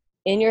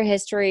in your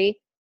history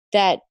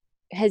that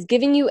has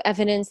given you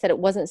evidence that it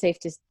wasn't safe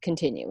to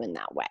continue in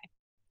that way.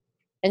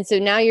 And so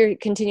now you're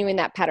continuing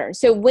that pattern.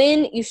 So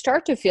when you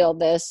start to feel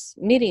this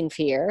meeting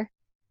fear,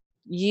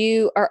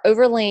 you are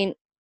overlaying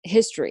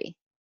history.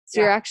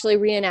 So you're actually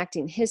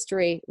reenacting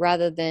history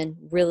rather than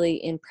really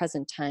in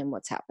present time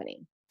what's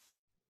happening.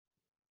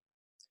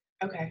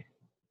 Okay.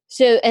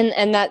 So,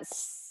 and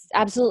that's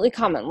absolutely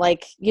common.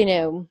 Like,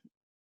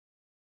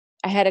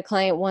 I had a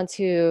client once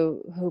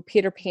who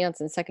Peter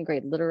Pants in second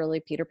grade, literally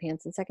Peter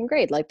Pants in second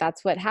grade. Like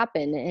that's what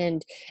happened.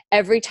 And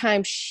every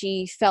time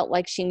she felt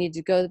like she needed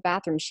to go to the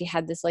bathroom, she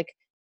had this like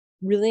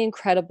really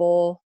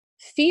incredible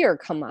fear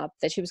come up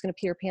that she was going to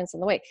pee her pants on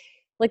the way.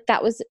 Like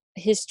that was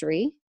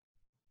history.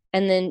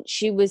 And then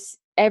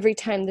every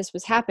time this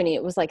was happening,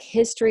 it was like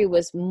history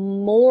was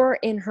more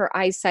in her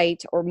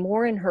eyesight or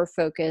more in her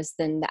focus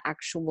than the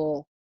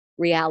actual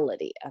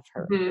reality of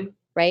her.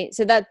 Right.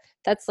 So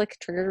that's like a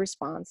trigger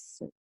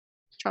response,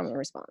 trauma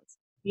response.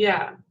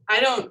 Yeah. I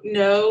don't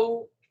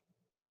know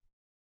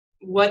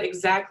what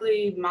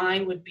exactly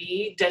mine would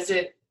be.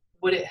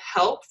 Would it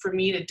help for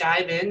me to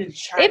dive in and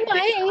try it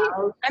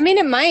might. I mean,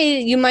 it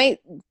might. You might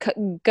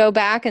go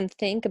back and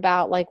think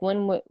about like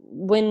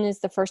when is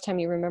the first time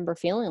you remember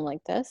feeling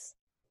like this?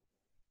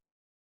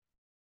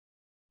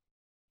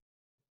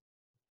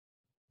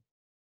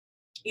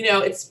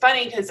 It's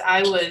funny because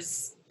I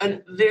was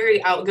a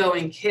very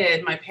outgoing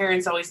kid. My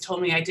parents always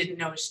told me I didn't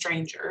know a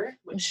stranger,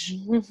 which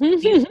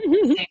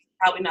is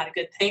probably not a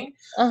good thing.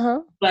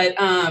 But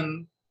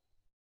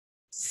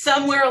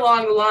somewhere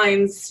along the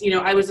lines,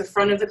 I was a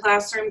front of the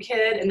classroom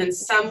kid, and then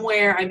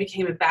somewhere I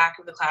became a back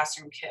of the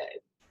classroom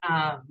kid.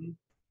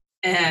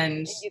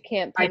 And you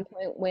can't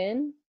pinpoint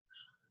when?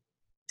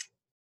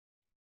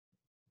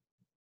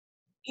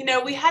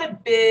 We had a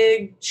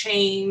big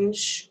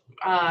change.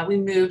 We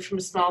moved from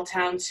a small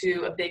town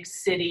to a big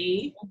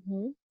city.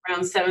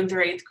 around 7th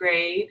or 8th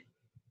grade.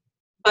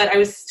 But I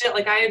was still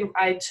like,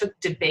 I took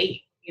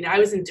debate. I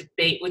was in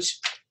debate, which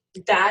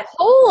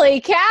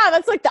holy cow,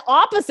 that's like the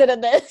opposite of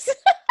this.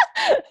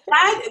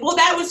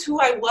 that was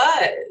who I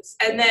was.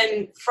 And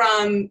then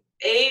from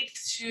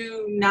 8th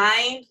to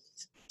 9th,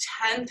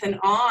 10th and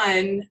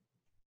on,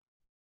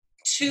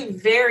 2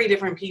 very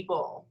different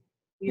people.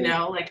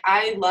 Like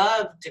I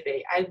love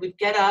debate. I would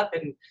get up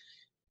and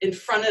in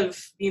front of,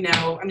 we'd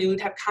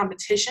have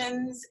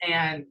competitions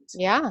and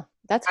yeah,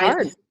 that's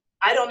hard.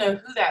 I don't know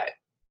who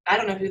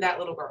that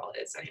little girl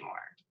is anymore.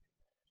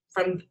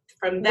 From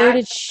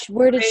that.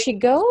 Where did she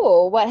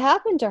go? What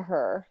happened to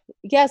her?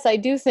 Yes, I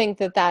do think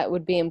that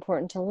would be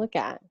important to look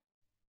at.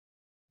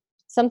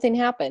 Something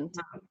happened.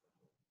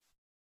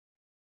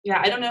 Yeah,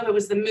 I don't know if it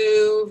was the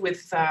move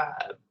with, I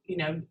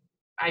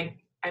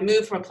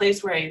moved from a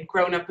place where I had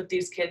grown up with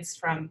these kids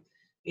from,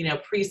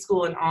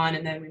 preschool and on,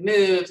 and then we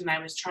moved, and I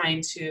was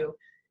trying to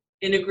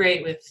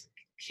integrate with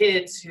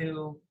kids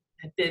who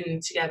had been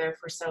together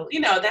for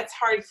that's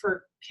hard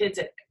for kids.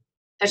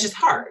 That's just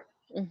hard.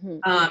 Mm-hmm.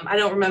 I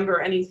don't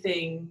remember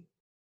anything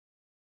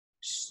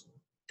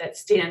that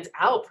stands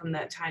out from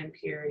that time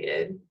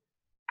period.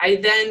 I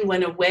then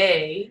went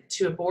away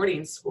to a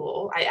boarding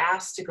school. I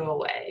asked to go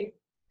away.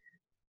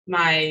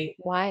 Why?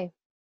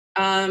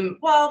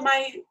 Well,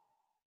 my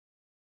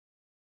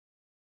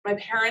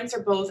parents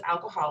are both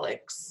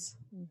alcoholics.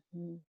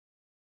 Mm-hmm.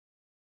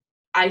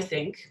 I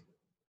think.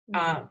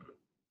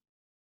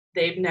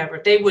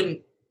 They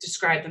wouldn't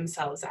describe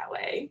themselves that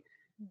way.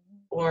 Mm-hmm.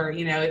 Or,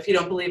 if you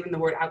don't believe in the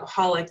word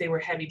alcoholic, they were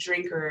heavy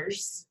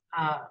drinkers.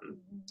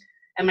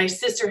 And my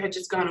sister had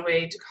just gone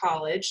away to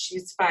college.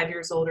 She's 5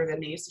 years older than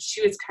me. So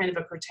she was kind of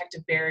a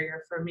protective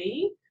barrier for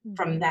me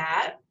from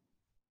that.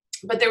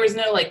 But there was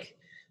no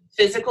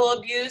physical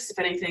abuse. If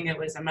anything, it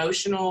was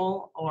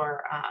emotional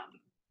or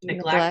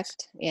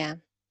neglect. Yeah.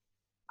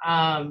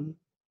 At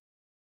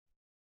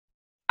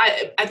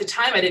the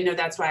time, I didn't know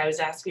that's why I was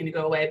asking to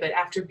go away. But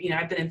after,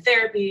 I've been in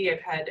therapy.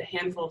 I've had a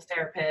handful of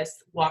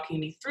therapists walking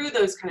me through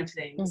those kind of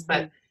things.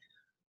 Mm-hmm. But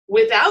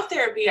without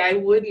therapy, I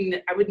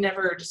would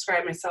never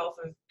describe myself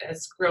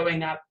as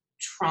growing up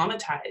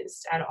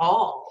traumatized at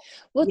all.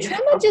 Well,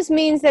 trauma just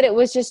means that it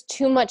was just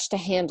too much to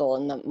handle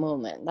in the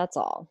moment. That's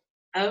all.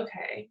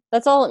 Okay.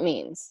 That's all it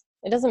means.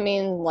 It doesn't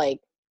mean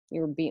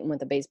you were beaten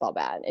with a baseball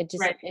bat. It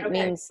just,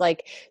 means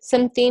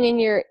something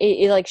in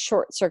it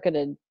short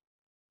circuited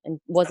and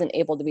wasn't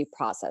able to be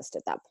processed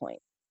at that point.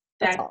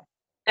 That's all.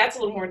 That's a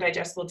little more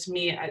digestible to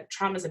me.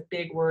 Trauma is a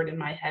big word in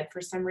my head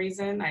for some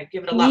reason. I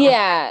give it a lot.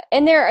 Yeah,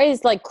 and there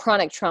is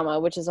chronic trauma,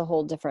 which is a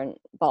whole different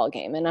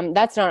ballgame. And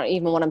that's not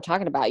even what I'm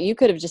talking about. You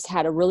could have just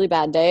had a really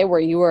bad day where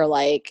you were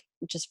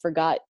just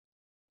forgot.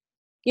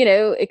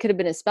 It could have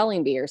been a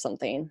spelling bee or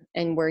something,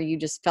 and where you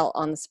just felt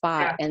on the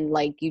spot and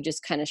you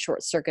just kind of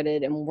short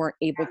circuited and weren't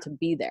able to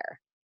be there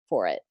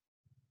for it.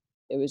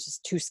 It was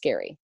just too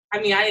scary. I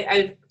mean,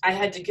 I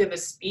had to give a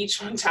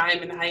speech one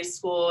time in high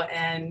school,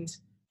 and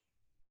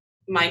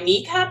my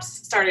kneecaps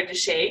started to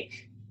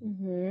shake.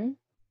 Mm-hmm.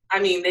 I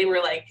mean, they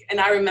were and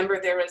I remember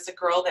there was a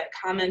girl that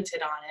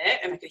commented on it,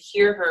 and I could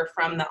hear her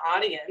from the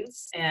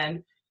audience,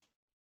 and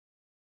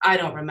I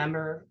don't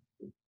remember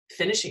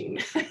finishing.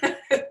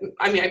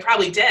 I mean, I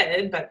probably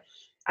did, but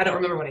I don't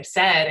remember what I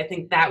said. I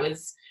think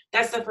that's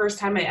the first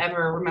time I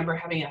ever remember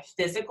having a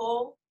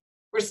physical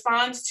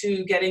response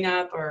to getting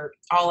up or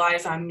all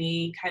eyes on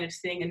me kind of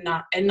thing, and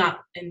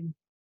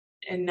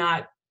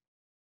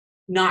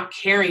not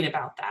caring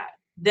about that.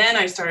 Then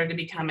I started to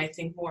become, I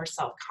think, more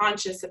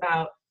self-conscious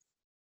about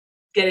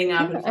getting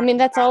up. Yeah, I mean,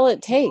 that's all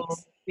it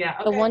takes. Yeah.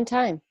 Okay. The one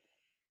time.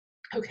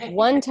 Okay.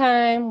 One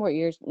time where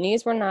your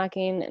knees were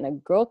knocking and a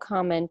girl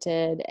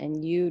commented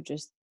and you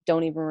just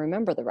don't even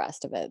remember the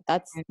rest of it.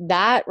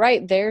 That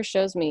right there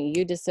shows me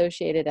you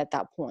dissociated at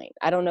that point.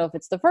 I don't know if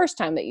it's the first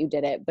time that you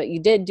did it, but you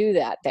did do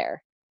that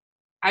there.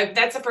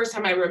 That's the first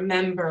time I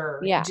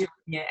remember doing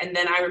it. And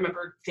then I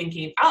remember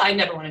thinking, I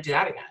never want to do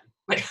that again.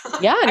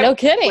 Yeah, no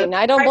kidding.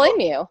 I don't blame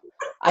you.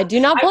 I do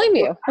not blame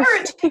you.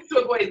 To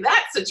avoid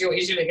that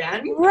situation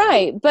again.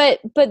 Right. But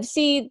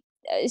see,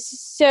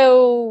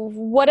 so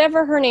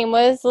whatever her name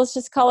was, let's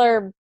just call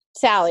her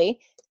Sally.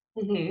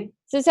 Mm-hmm.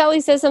 So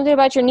Sally says something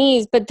about your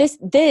knees, but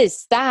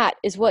that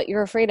is what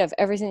you're afraid of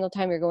every single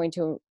time you're going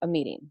to a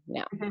meeting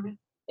now. Mm-hmm.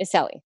 Is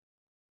Sally.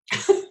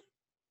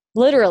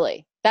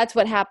 Literally. That's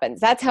what happens.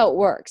 That's how it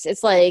works.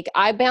 It's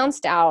I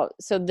bounced out.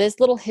 So this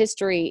little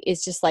history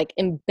is just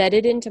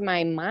embedded into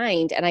my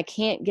mind, and I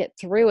can't get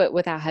through it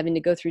without having to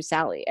go through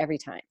Sally every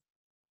time.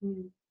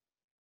 Mm.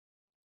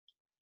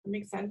 That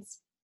makes sense.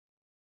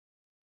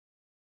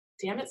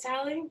 Damn it,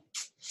 Sally.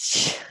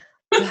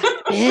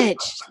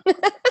 Bitch.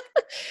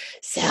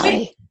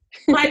 Sally.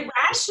 My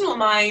rational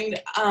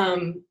mind,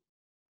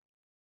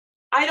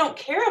 I don't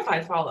care if I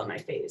fall on my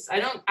face.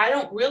 I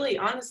don't really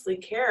honestly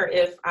care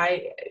if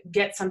I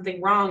get something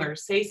wrong or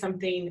say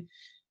something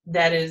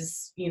that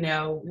is,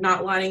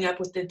 not lining up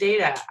with the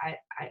data.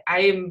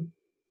 I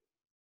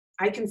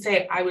can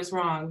say I was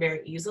wrong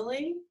very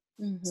easily.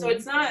 Mm-hmm.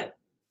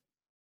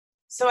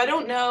 So I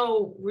don't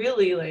know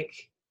really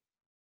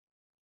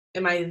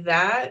am I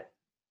that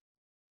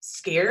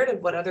scared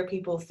of what other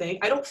people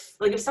think? I don't,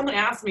 like, if someone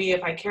asked me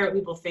if I care what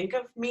people think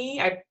of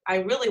me, I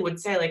really would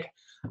say, like,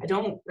 I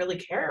don't really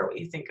care what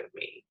you think of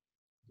me.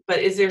 But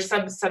is there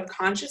some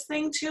subconscious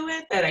thing to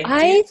it that I do?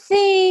 I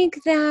think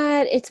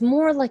that it's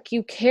more like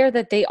you care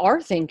that they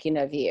are thinking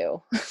of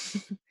you.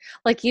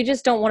 Like you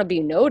just don't want to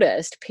be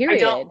noticed, I don't.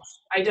 period.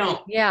 I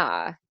don't.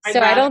 Yeah. I'd So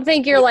I rather. don't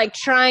think you're like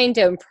trying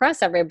to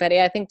impress everybody.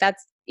 I think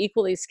that's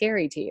equally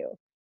scary to you.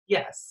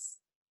 Yes.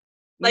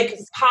 You Like,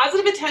 just,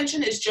 positive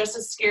attention is just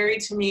as scary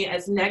to me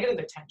as negative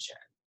attention.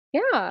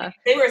 yeah. If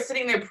they were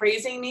sitting there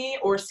praising me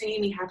or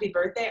singing me happy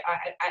birthday,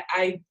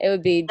 It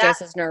would be that,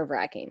 just as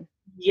nerve-wracking.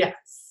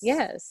 yes.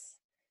 Yes.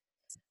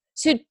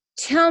 So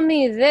tell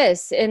me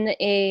this, in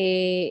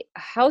a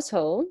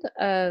household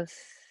of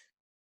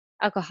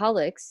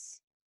alcoholics,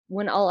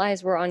 when all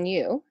eyes were on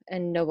you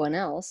and no one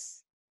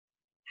else,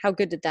 how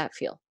good did that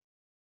feel?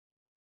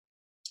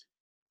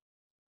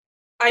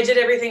 I did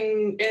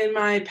everything in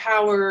my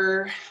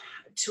power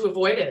to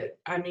avoid it.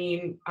 I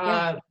mean,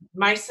 Yeah.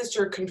 my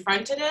sister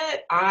confronted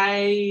it.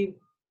 I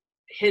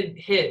hid.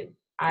 Yeah.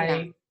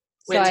 I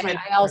So went I, to my I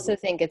bedroom. also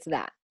think it's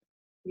that.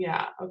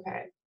 Yeah,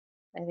 okay.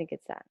 I think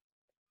it's that.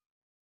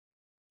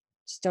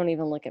 Just don't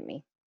even look at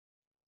me.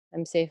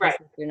 I'm safest Right.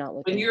 if you're not When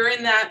looking at you're me.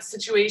 in that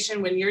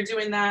situation, when you're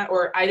doing that,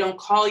 or I don't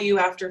call you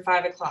after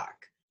 5 o'clock.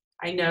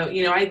 I know,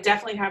 I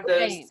definitely have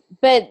those.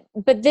 Right.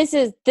 But this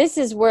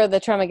is where the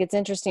trauma gets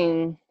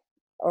interesting,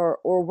 or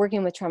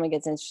working with trauma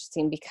gets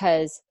interesting,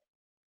 because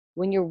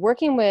when you're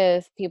working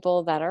with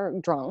people that are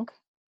drunk,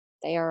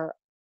 they are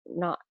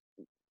not,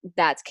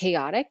 that's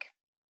chaotic,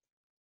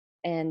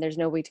 and there's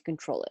no way to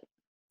control it.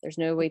 There's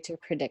no way to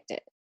predict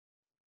it.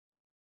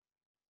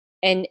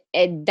 And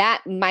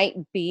that might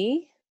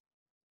be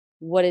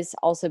what is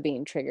also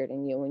being triggered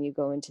in you when you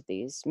go into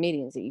these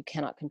meetings that you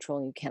cannot control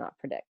and you cannot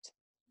predict.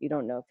 You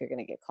don't know if you're going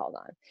to get called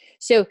on.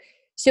 So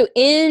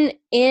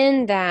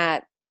in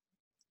that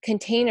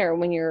container,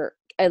 when you're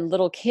a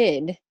little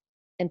kid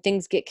and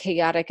things get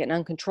chaotic and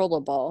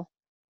uncontrollable,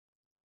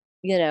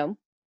 you know,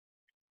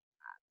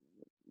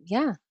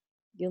 yeah,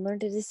 you learn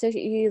to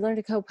dissociate, you learn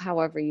to cope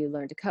however you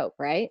learn to cope,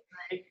 right?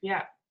 Right?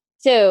 Yeah.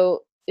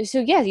 So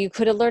yeah, you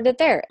could have learned it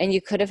there, and you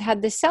could have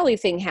had this Sally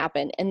thing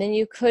happen, and then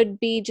you could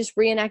be just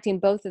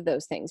reenacting both of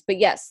those things. But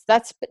yes,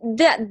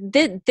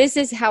 this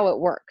is how it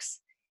works.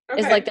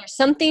 Is like Okay. there's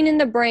something in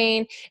the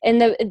brain, and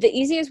the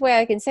easiest way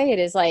I can say it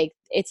is like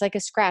it's like a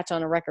scratch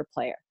on a record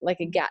player. Like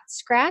it got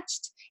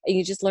scratched, and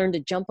you just learn to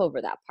jump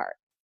over that part.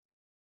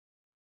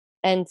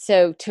 And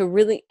so to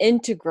really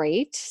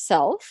integrate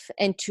self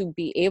and to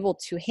be able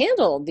to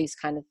handle these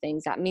kind of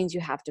things, that means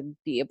you have to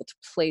be able to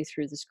play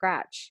through the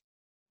scratch.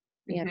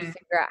 You have to Hmm.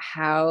 figure out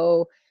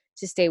how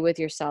to stay with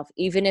yourself,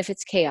 even if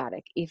it's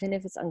chaotic, even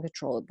if it's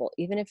uncontrollable,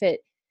 even if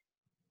it.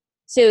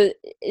 So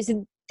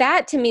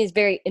that to me is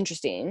very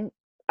interesting.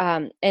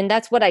 And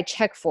that's what I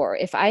check for.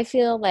 If I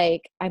feel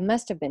like I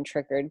must have been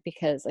triggered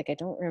because like I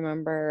don't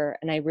remember,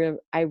 and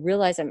I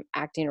realize I'm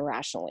acting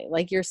irrationally,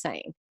 like you're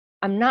saying,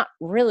 I'm not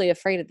really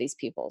afraid of these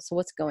people. So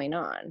what's going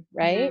on, Hmm.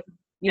 right?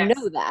 You Yes.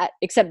 know that,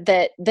 except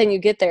that then you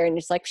get there and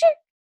it's like, shit,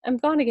 I'm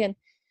gone again.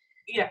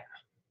 Yeah.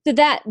 So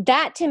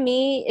that to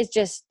me is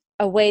just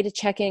a way to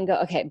check in and go,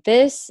 okay,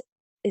 this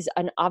is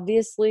an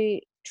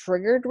obviously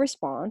triggered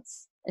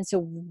response. And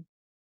so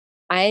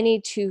I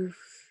need to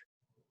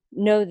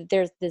know that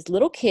there's this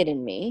little kid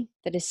in me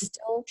that is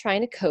still trying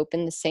to cope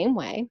in the same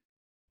way.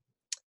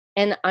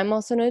 And I'm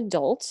also an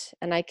adult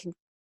and I can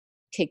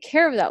take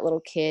care of that little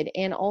kid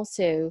and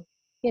also,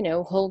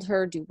 hold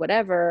her, do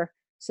whatever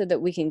so that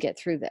we can get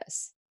through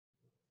this.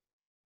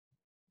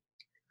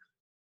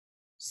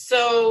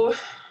 So,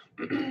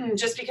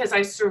 just because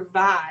I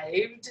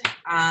survived,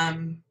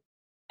 and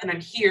I'm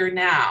here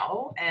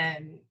now,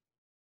 and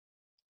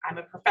I'm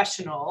a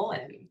professional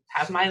and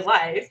have my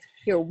life,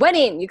 You're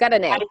winning. You got a I,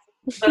 name.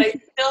 but I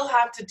still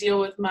have to deal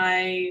with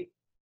my.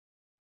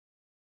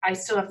 I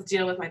still have to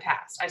deal with my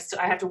past.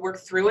 I have to work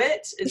through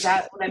it. Is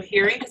that what I'm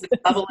hearing? Because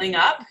it's bubbling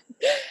up.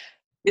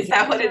 Is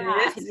that what it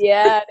Yeah, is?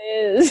 yeah,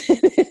 it is.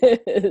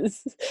 It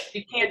is.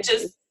 You It can't is.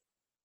 just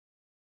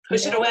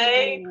push it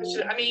away. Push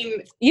it. No. I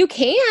mean, You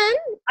can,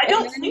 I and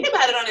don't think then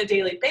about it on a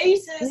daily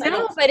basis. I no,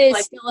 don't but feel it's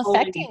like still it's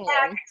holding me affecting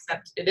back, you.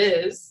 except it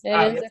is, It is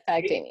obviously.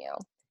 affecting you.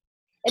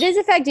 It is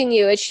affecting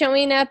you. It's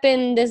showing up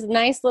in this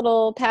nice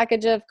little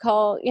package of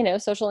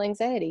social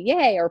anxiety.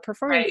 Yay, or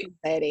performance Right.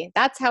 anxiety.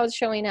 That's how it's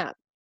showing up.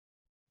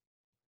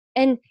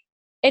 And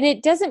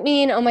it doesn't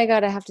mean, oh my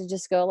God, I have to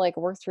just go like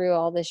work through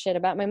all this shit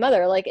about my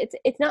mother. Like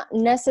it's not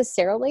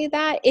necessarily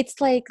that.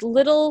 It's like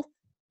little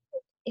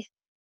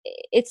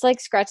it's like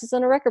scratches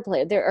on a record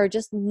player. There are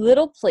just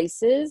little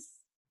places,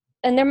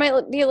 and there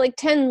might be like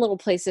 10 little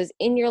places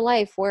in your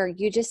life where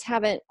you just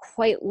haven't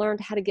quite learned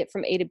how to get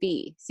from A to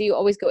B. So you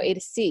always go A to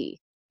C,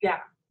 Yeah.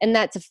 and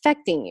that's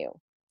affecting you.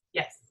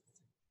 Yes.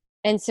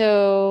 And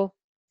so,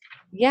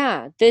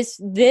 yeah, this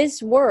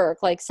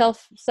work, like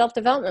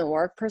self-development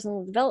work,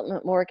 personal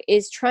development work,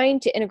 is trying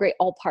to integrate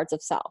all parts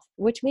of self,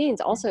 which means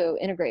also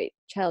integrate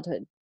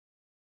childhood.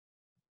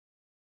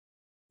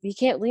 You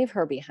can't leave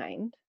her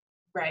behind.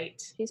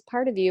 Right. She's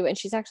part of you, and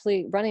she's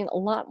actually running a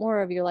lot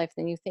more of your life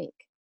than you think.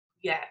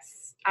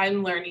 Yes,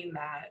 I'm learning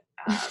that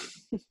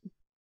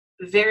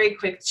very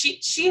quick.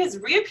 She has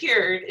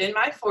reappeared in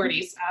my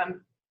 40s.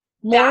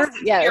 More? Fast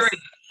and Yes.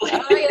 furious.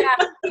 Oh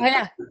yeah. Oh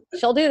yeah.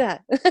 She'll do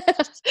that.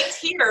 She's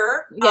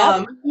here.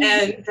 Yep.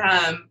 And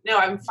no,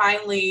 I'm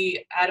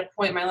finally at a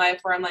point in my life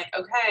where I'm like,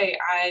 okay,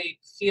 I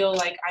feel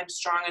like I'm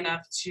strong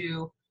enough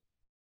to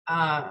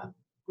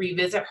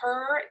revisit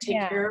her, take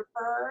Yeah. care of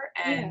her.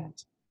 Yeah.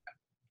 And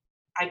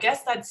I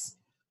guess that's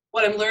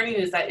what I'm learning,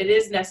 is that it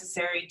is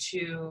necessary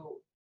to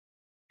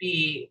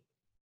be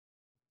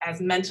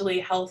as mentally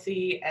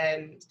healthy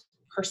and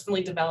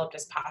personally developed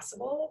as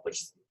possible,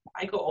 which is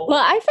my goal.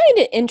 Well, I find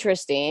it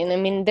interesting. I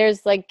mean,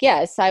 there's like,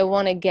 yes, I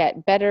want to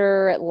get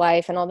better at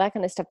life and all that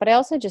kind of stuff, but I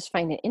also just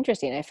find it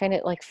interesting. I find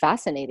it like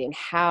fascinating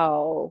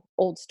how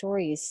old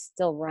stories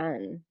still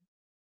run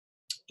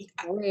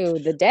through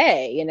the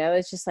day. You know,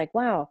 it's just like,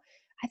 wow,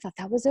 I thought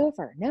that was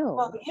over. No,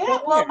 Well, it's yeah,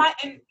 still well,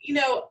 there.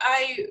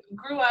 I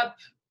grew up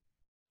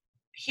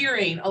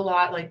hearing a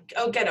lot like,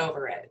 oh, get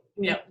over it.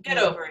 Get Mhm.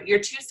 over it. You're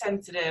too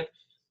sensitive.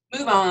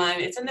 Move on.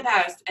 It's in the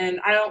past. And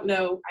I don't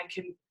know, I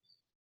can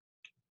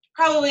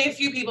probably a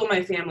few people in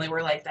my family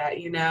were like that,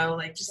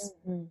 like just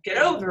Mhm. get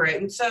over it.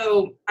 And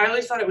so I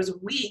always thought it was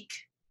weak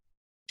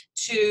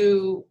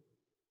to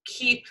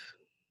keep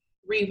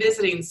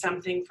revisiting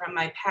something from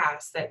my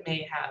past that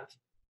may have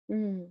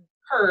Mhm.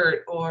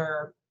 hurt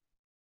or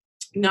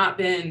not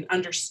been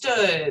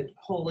understood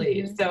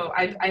wholly. Mhm. So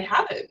I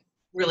haven't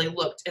really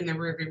looked in the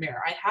rearview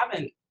mirror. I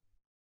haven't.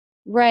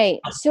 Right.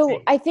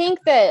 So I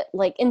think that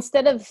like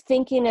instead of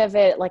thinking of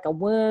it like a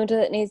wound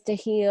that needs to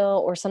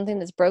heal or something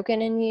that's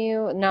broken in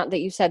you, not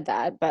that you said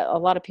that, but a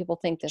lot of people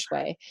think this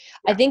way.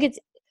 I Yeah. think it's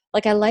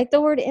like I like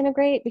the word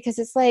integrate because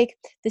it's like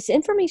this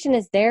information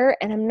is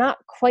there and I'm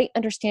not quite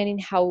understanding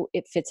how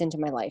it fits into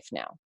my life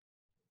now.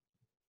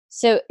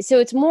 So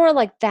it's more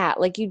like that.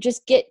 Like you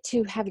just get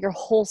to have your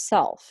whole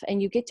self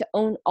and you get to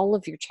own all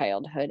of your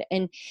childhood.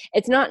 And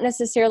it's not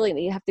necessarily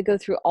that you have to go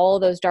through all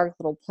of those dark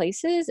little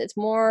places. It's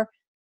more,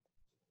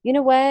 you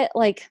know what?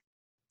 Like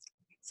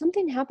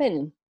something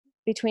happened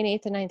between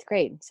 8th and ninth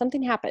grade.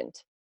 Something happened.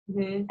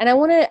 Mm-hmm. And I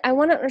want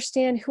to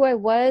understand who I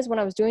was when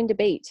I was doing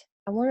debate.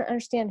 I want to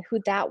understand who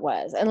that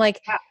was. And like,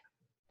 Yeah.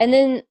 and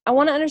then I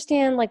want to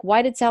understand like,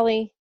 why did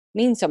Sally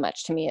mean so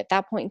much to me at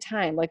that point in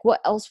time? Like what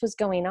else was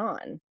going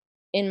on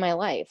in my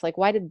life? Like,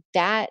 why do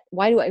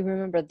I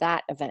remember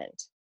that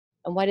event?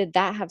 And why did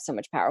that have so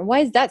much power? And why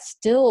is that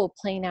still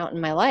playing out in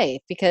my life?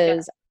 Yeah.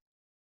 Because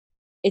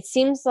it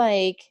seems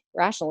like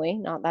rationally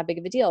not that big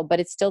of a deal, but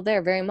it's still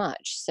there very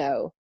much.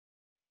 So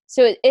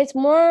it's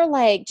more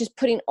like just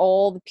putting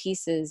all the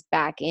pieces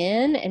back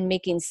in and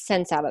making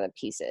sense out of the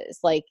pieces.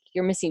 Like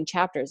you're missing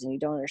chapters and you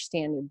don't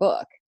understand your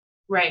book.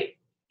 Right.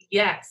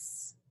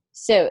 Yes.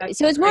 That's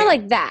So it's more great.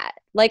 like that.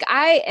 Like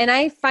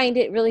I find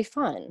it really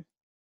fun.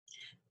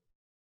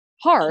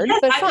 Hard, Yes,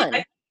 but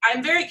fun.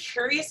 I'm very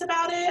curious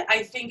about it.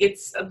 I think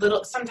it's a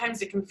little,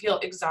 sometimes it can feel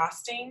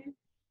exhausting,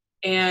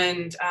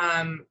 and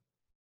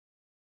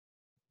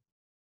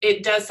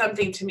it does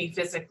something to me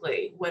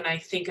physically when I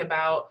think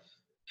about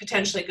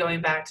potentially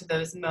going back to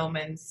those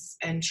moments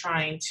and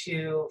trying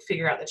to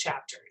figure out the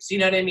chapters. You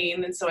know what I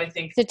mean? And so I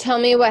think, So tell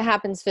me what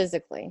happens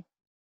physically.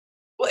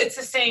 well, it's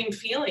the same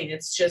feeling.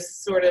 It's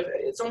just sort of,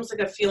 it's almost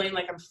like a feeling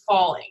like I'm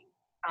falling.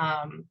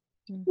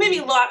 Maybe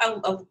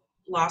Mm-hmm. a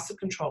loss of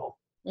control,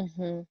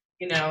 Mm-hmm.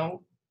 you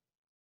know?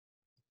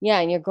 Yeah,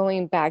 and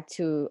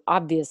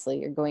obviously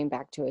you're going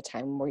back to a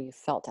time where you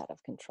felt out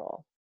of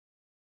control.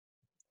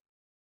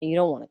 You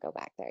don't want to go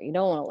back there. You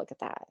don't want to look at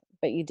that,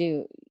 but you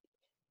do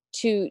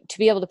to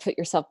be able to put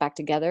yourself back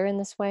together in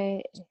this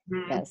way.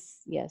 Mhm.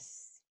 Yes,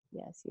 yes,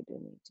 yes, you do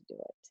need to do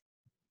it.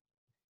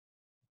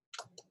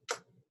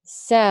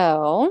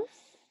 So,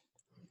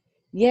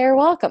 you're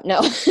welcome.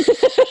 No.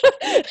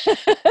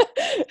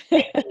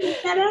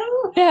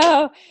 Hello?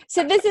 No.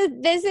 So this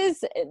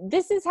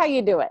is how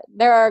you do it.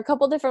 There are a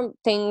couple different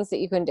things that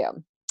you can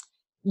do.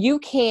 You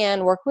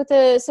can work with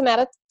a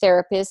somatic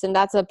therapist, and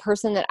that's a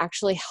person that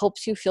actually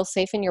helps you feel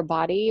safe in your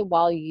body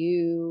while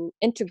you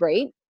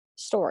integrate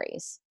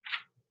stories.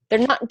 They're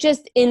not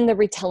just in the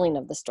retelling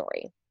of the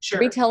story. The Sure.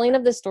 retelling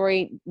of the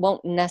story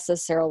won't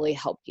necessarily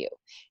help you.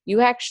 You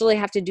actually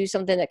have to do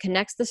something that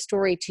connects the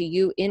story to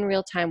you in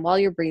real time while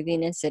you're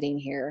breathing and sitting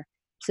here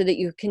so that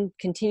you can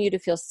continue to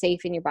feel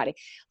safe in your body.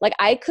 Like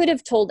I could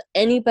have told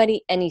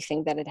anybody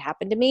anything that had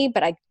happened to me,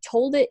 but I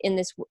told it in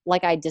this,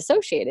 like I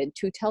dissociated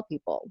to tell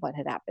people what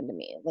had happened to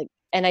me. Like,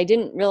 and I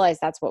didn't realize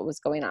that's what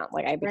was going on.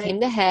 Like I Right. became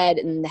the head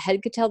and the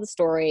head could tell the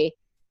story.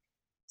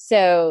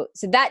 So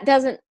that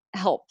doesn't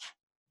help.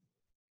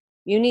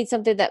 You need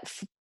something that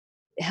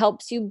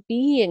helps you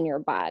be in your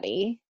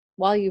body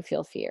while you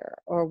feel fear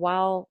or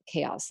while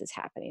chaos is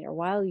happening or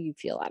while you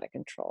feel out of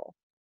control,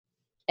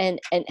 and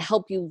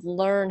help you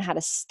learn how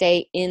to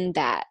stay in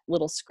that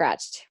little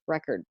scratched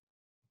record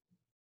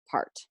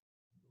part.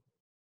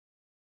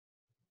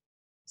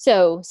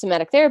 So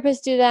somatic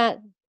therapists do that.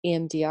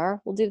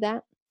 EMDR will do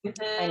that.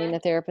 Finding Mhm. a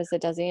therapist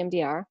that does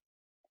EMDR.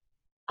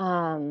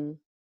 Um,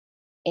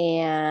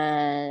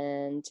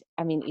 and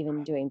I mean,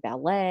 even doing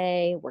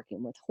ballet,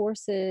 working with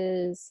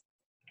horses,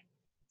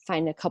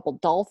 find a couple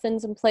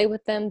dolphins and play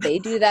with them. They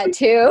do that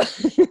too.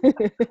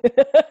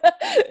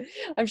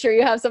 I'm sure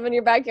you have some in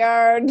your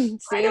backyard.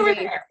 It's Right over easy,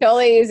 there.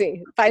 totally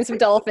easy. Find some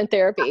dolphin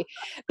therapy.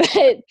 But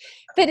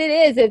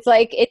it's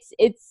like,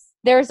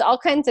 there's all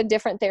kinds of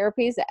different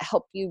therapies that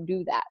help you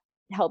do that,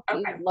 help you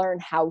Okay. learn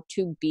how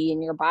to be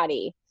in your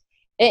body.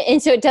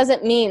 And so it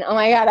doesn't mean, oh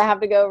my God, I have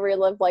to go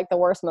relive like the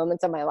worst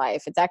moments of my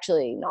life. It's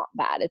actually not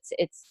bad.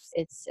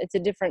 It's a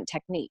different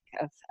technique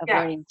of Yeah.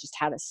 learning just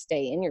how to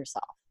stay in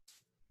yourself.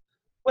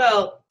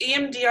 Well,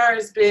 EMDR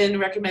has been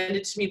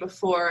recommended to me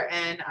before,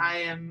 and I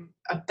am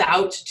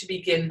about to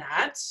begin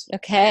that.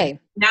 Okay. And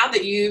now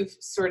that you've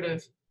sort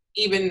of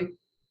even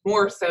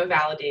more so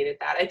validated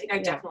that, I think I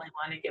definitely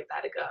want to give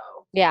that a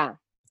go. Yeah.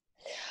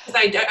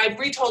 Because I've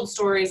retold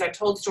stories, I've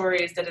told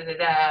stories, and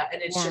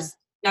it's just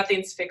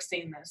nothing's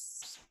fixing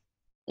this.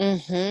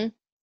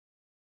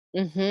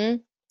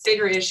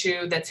 Bigger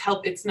issue that's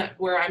it's not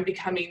where I'm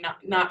becoming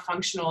not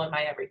functional in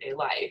my everyday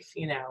life,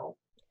 you know.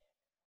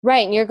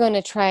 Right. And you're going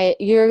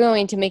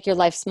to make your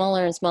life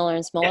smaller and smaller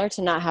and smaller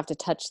to not have to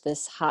touch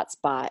this hot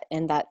spot.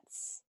 And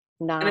that's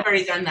not. And I've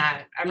already done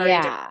that.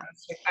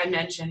 I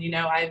mentioned, you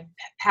know, I've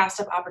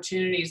passed up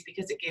opportunities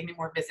because it gave me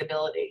more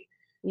visibility.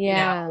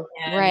 Yeah. You know,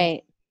 and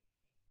right.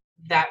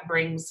 That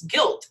brings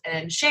guilt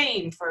and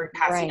shame for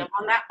passing up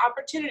on that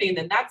opportunity. And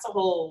then that's a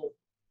whole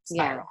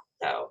spiral.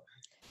 So.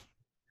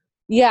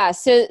 Yeah.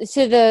 So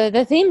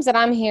the themes that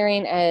I'm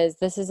hearing is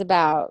this is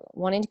about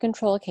wanting to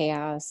control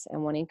chaos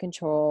and wanting to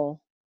control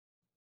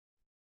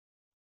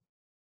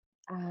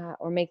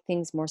or make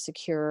things more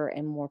secure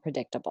and more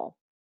predictable,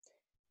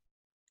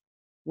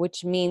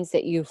 which means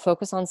that you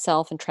focus on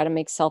self and try to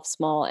make self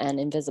small and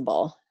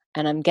invisible.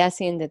 And I'm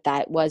guessing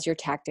that was your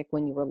tactic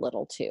when you were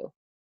little too.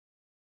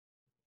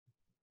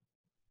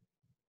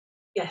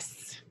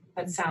 Yes,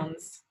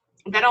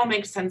 that all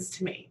makes sense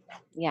to me.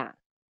 Yeah.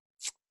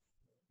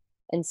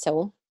 And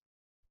so,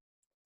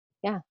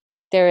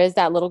 there is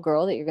that little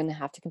girl that you're going to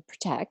have to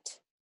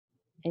protect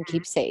and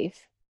keep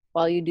safe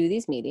while you do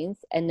these meetings.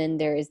 And then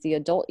there is the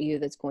adult you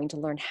that's going to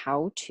learn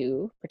how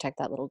to protect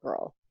that little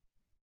girl.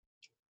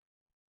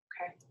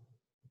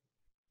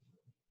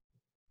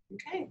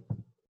 Okay.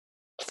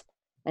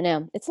 I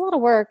know it's a lot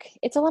of work.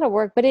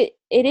 But it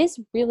is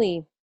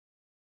really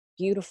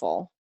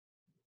beautiful,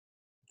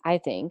 I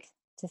think,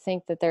 to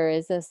think that there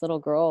is this little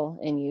girl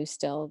in you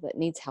still that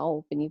needs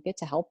help and you get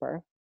to help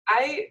her.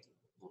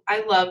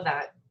 I love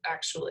that,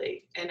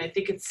 actually. And I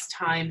think it's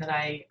time that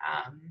I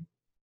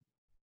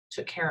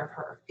took care of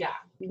her. Yeah.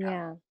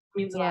 Yeah. It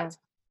means a lot.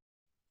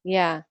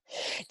 Yeah.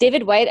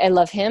 David Whyte, I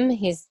love him.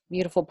 He's a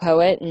beautiful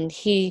poet. And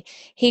he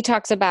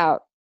talks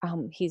about,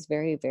 he's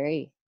very,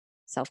 very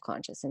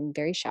self-conscious and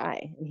very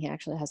shy. And he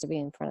actually has to be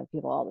in front of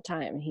people all the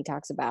time. And he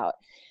talks about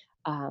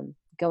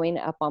going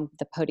up on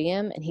the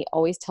podium, and he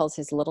always tells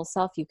his little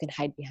self, you can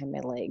hide behind my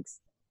legs.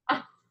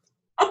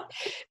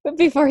 But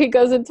before he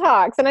goes and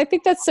talks. And I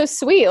think that's so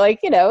sweet. Like,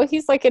 you know,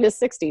 he's like in his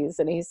 60s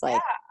and he's like,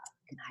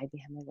 you can hide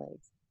behind my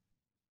legs.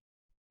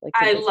 Like,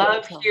 I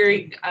love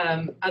hearing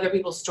other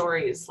people's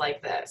stories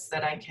like this,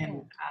 that I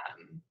can,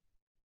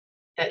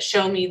 that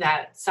show me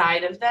that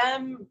side of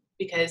them,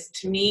 because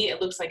to me,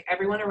 it looks like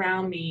everyone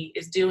around me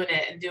is doing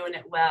it and doing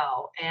it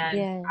well. And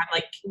I'm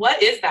like,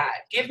 what is that?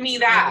 Give me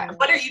that.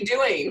 What are you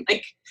doing?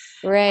 Like,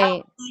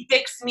 how can you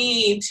fix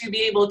me to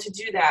be able to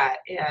do that?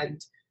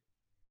 And,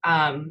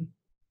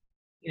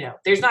 you know,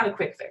 there's not a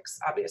quick fix,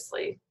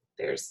 obviously.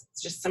 There's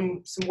just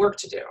some work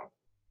to do.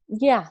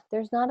 Yeah,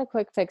 there's not a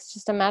quick fix.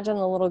 Just imagine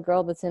the little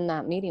girl that's in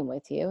that meeting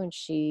with you and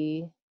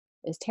she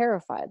is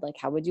terrified. Like,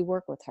 how would you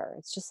work with her?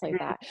 It's just like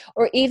that.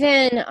 Or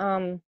even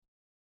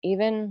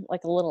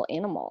like a little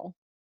animal,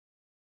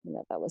 you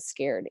know, that was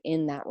scared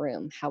in that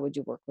room. How would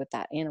you work with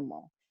that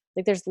animal?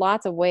 Like, there's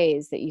lots of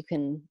ways that you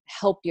can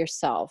help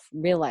yourself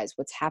realize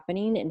what's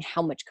happening and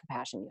how much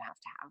compassion you have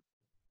to have.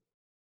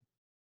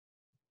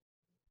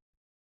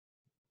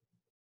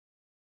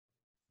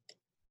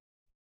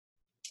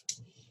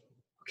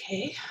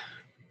 Okay.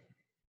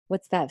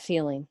 What's that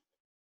feeling?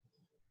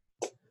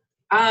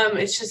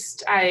 It's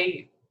just,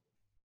 I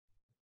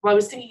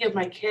was thinking of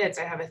my kids.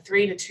 I have a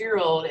 3 and a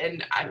 2-year-old,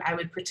 and I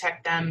would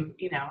protect them,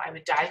 you know, I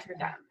would die for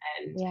them.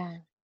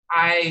 And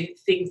I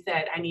think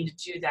that I need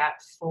to do that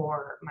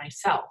for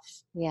myself.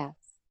 Yes.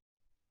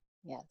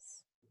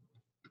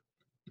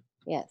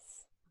 You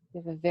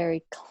have a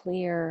very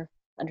clear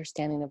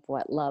understanding of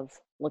what love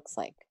looks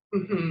like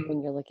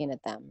when you're looking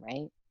at them,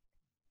 right?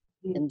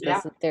 And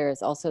there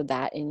is also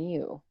that in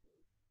you,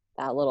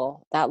 that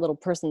little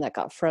person that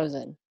got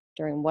frozen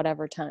during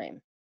whatever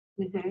time.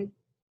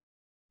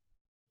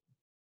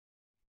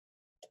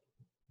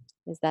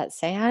 Is that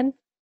sad?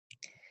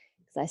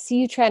 Because I see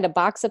you trying to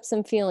box up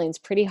some feelings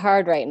pretty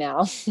hard right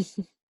now.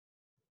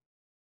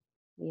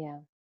 Yeah.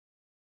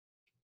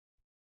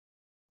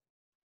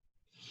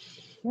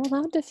 You're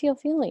allowed to feel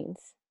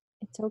feelings.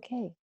 It's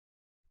okay.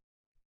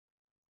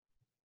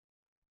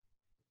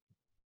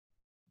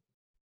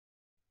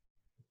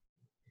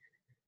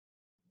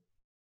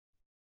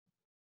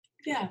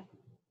 Yeah.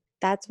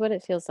 That's what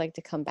it feels like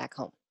to come back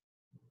home.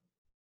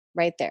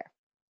 Right there.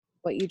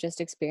 What you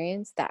just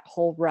experienced, that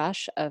whole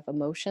rush of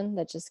emotion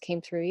that just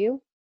came through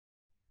you,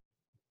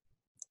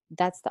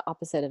 that's the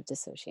opposite of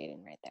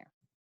dissociating right there.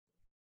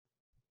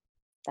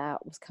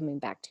 That was coming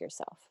back to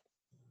yourself.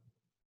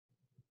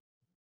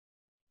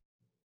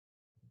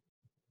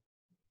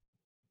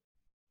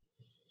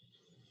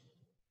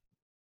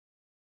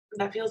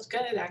 That feels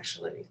good,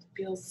 actually.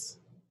 Feels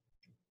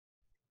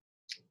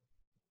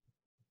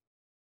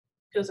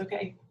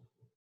okay.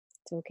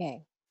 It's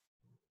okay.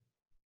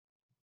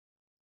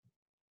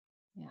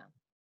 Yeah.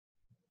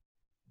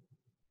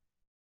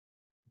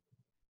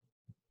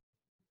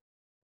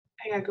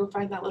 I gotta go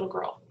find that little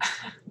girl.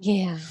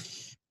 Yeah.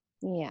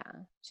 Yeah.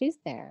 She's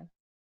there.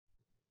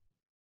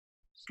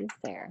 She's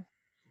there.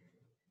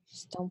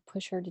 Just don't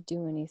push her to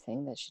do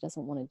anything that she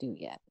doesn't want to do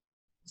yet.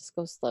 Just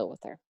go slow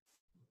with her.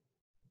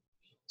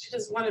 She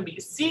doesn't want to be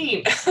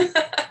seen.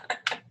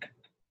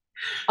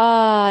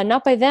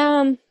 Not by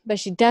them, but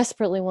she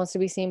desperately wants to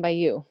be seen by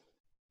you.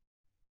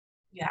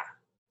 Yeah.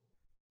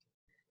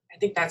 I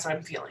think that's what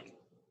I'm feeling.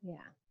 Yeah.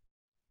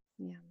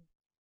 Yeah.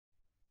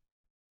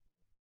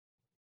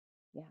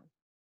 Yeah.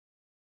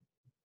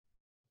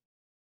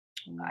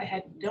 I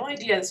had no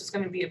idea this was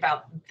going to be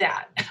about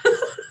that.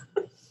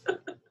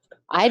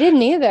 I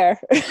didn't either.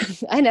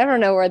 I never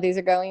know where these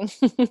are going.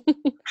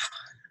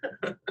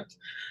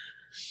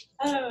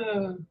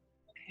 Oh.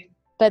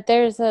 But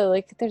there's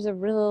a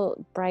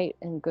real bright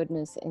and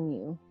goodness in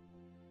you.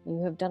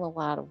 You have done a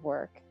lot of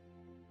work.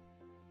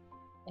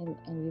 And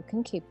you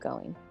can keep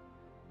going.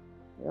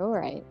 You're all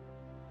right.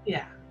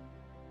 Yeah.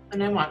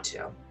 And I want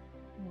to.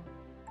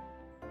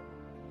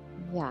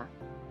 Yeah.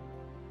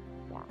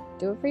 Yeah.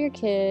 Do it for your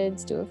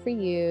kids. Do it for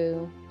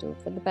you. Do it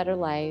for the better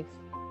life.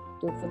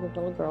 Do it for the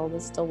little girl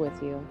that's still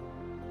with you.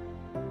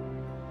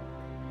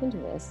 You can do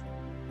this.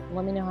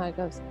 Let me know how it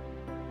goes.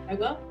 I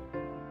will.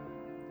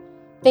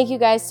 Thank you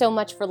guys so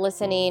much for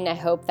listening. I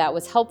hope that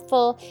was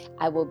helpful.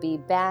 I will be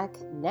back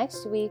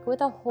next week with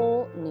a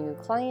whole new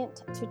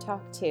client to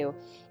talk to.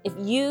 If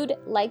you'd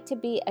like to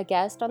be a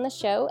guest on the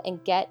show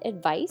and get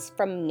advice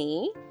from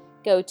me,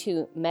 go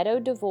to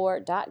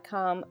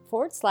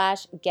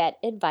meadowdevore.com/get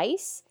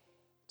advice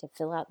to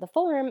fill out the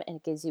form, and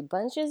it gives you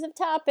bunches of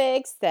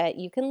topics that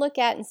you can look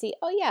at and see,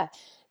 oh yeah,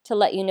 to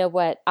let you know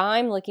what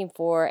I'm looking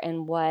for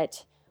and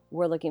what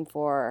we're looking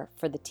for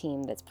the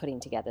team that's putting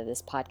together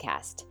this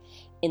podcast.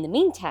 In the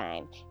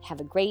meantime,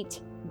 have a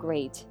great,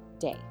 great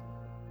day.